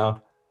of it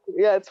now.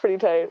 Yeah, it's pretty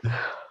tight.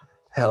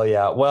 Hell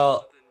yeah.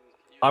 Well,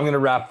 I'm going to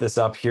wrap this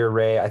up here,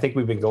 Ray. I think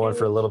we've been going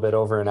for a little bit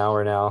over an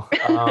hour now.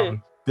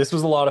 This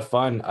was a lot of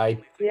fun. I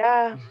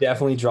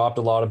definitely dropped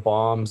a lot of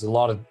bombs, a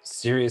lot of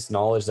serious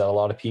knowledge that a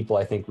lot of people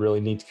I think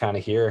really need to kind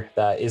of hear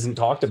that isn't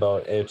talked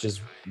about, which is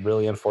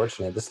really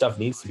unfortunate. This stuff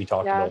needs to be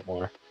talked about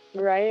more.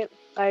 Right.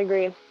 I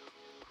agree.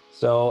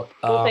 So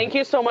thank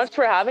you so much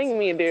for having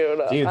me, dude.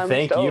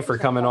 Thank you for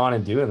coming on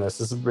and doing this.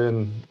 This has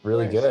been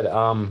really good.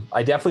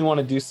 I definitely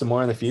want to do some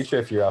more in the future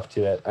if you're up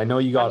to it. I know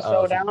you got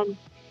an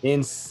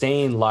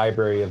insane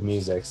library of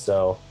music,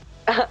 so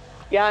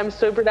yeah, I'm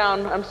super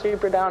down.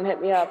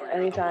 Hit me up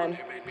anytime.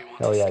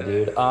 Hell yeah,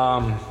 dude.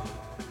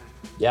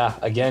 Yeah,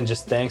 again,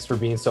 just thanks for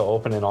being so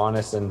open and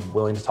honest and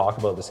willing to talk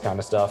about this kind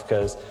of stuff,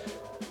 because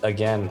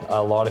again,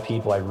 a lot of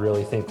people I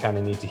really think kind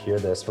of need to hear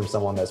this from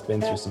someone that's been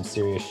through some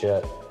serious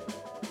shit.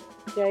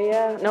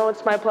 Yeah. No,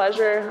 it's my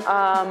pleasure.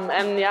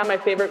 And yeah, my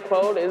favorite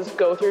quote is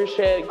go through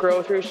shit,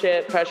 grow through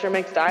shit, pressure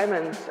makes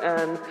diamonds.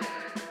 And,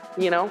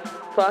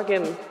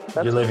 fucking,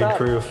 that's You're living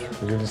proof.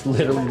 You're just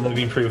literally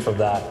living proof of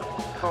that.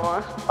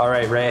 Aww. All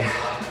right, Ray.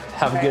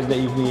 Have a good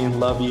evening.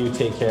 Love you.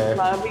 Take care.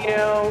 Love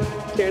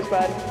you. Cheers,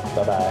 bud.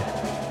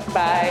 Bye-bye.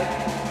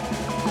 Bye.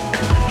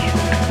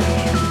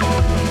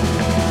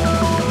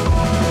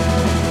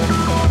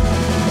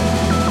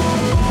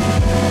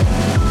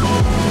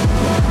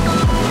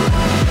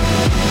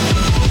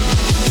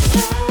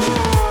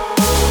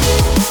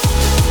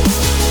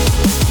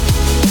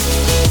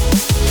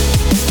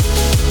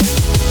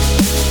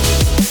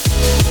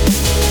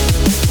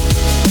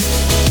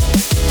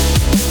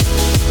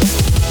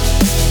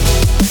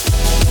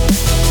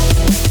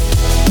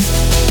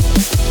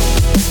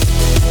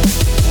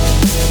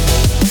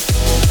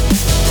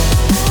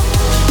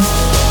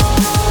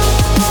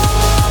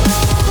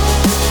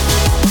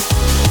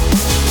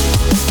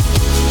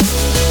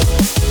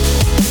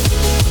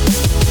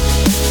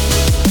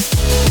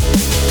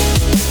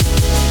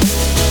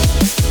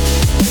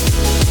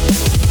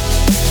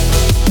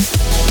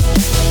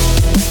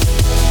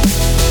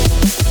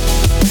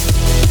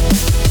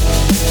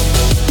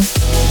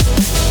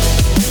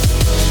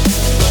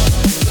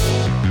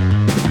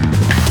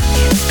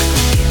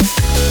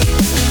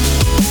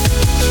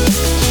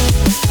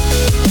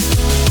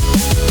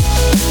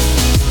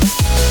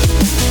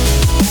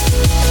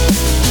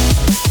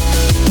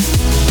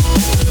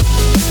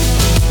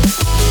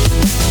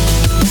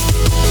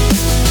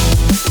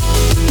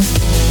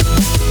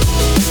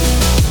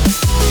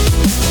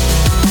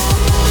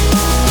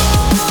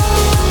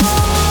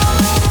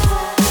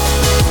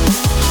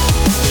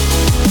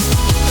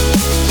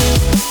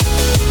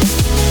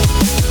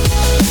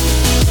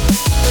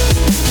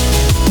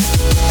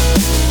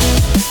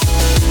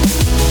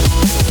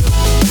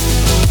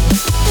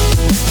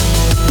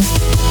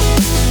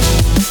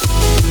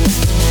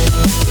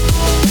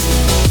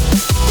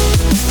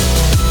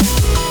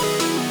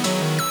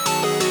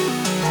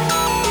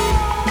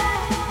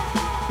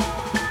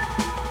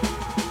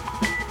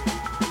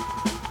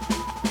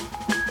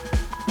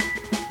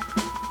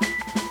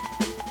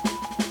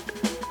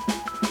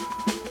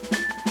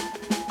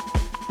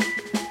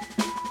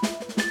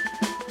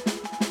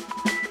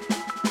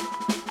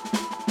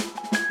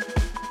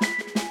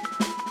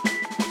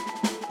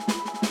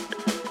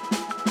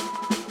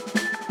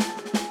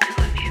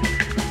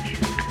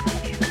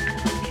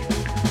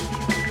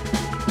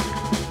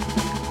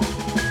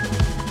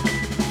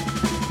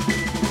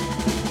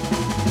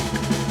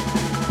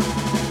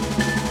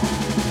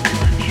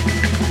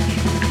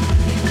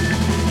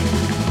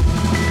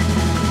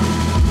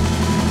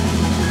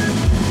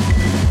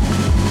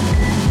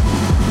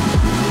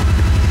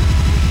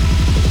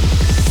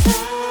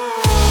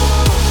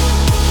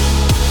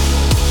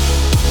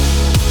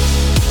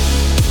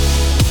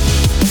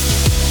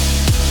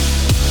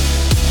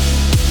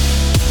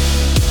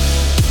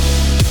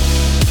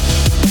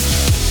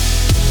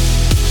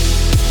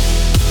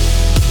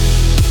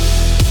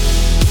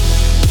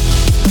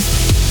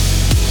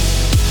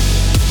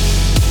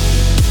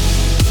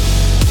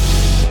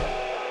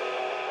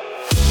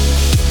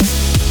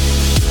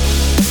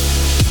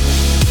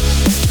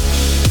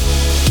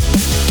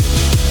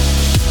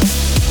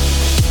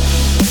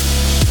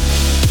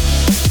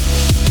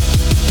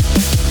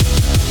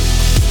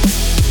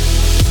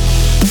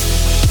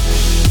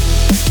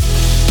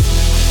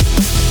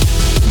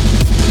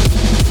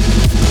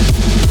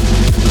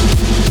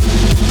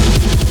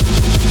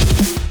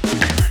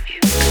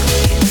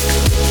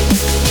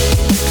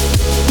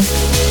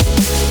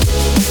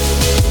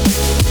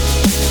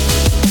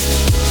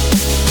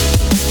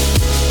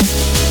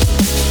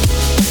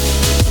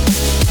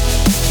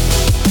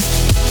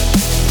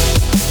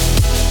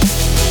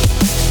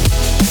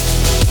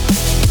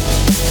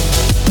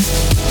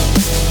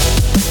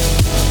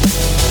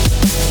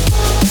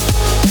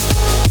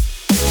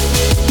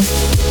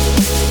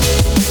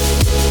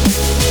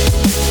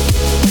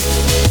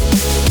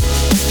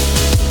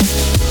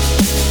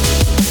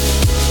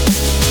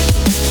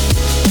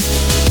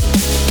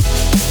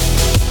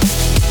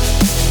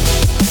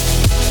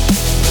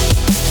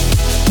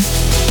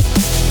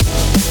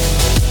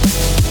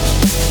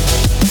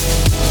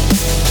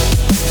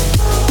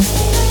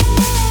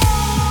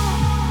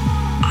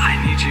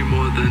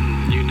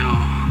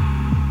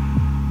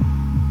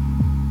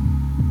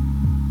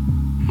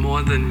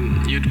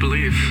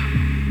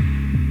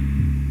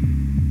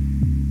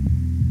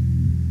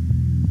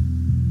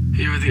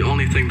 You're the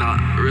only thing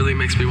that really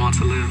makes me want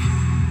to live.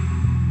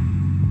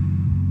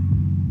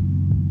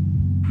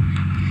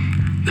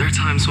 There are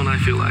times when I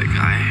feel like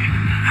I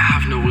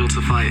have no will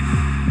to fight.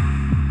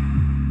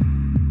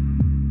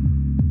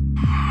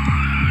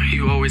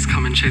 You always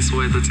come and chase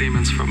away the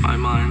demons from my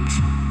mind.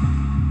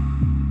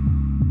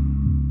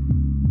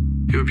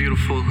 You're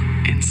beautiful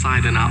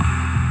inside and out.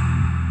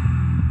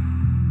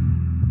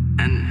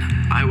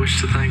 And I wish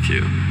to thank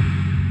you.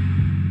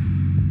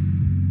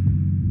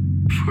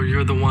 For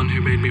you're the one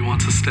who made me want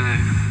to stay.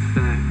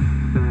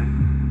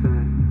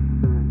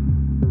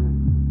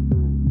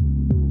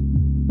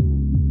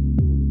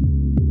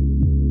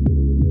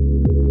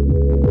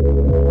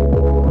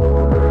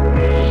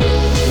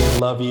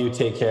 Love you.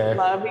 Take care.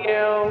 Love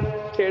you.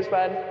 Cheers,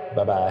 bud.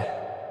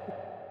 Bye-bye.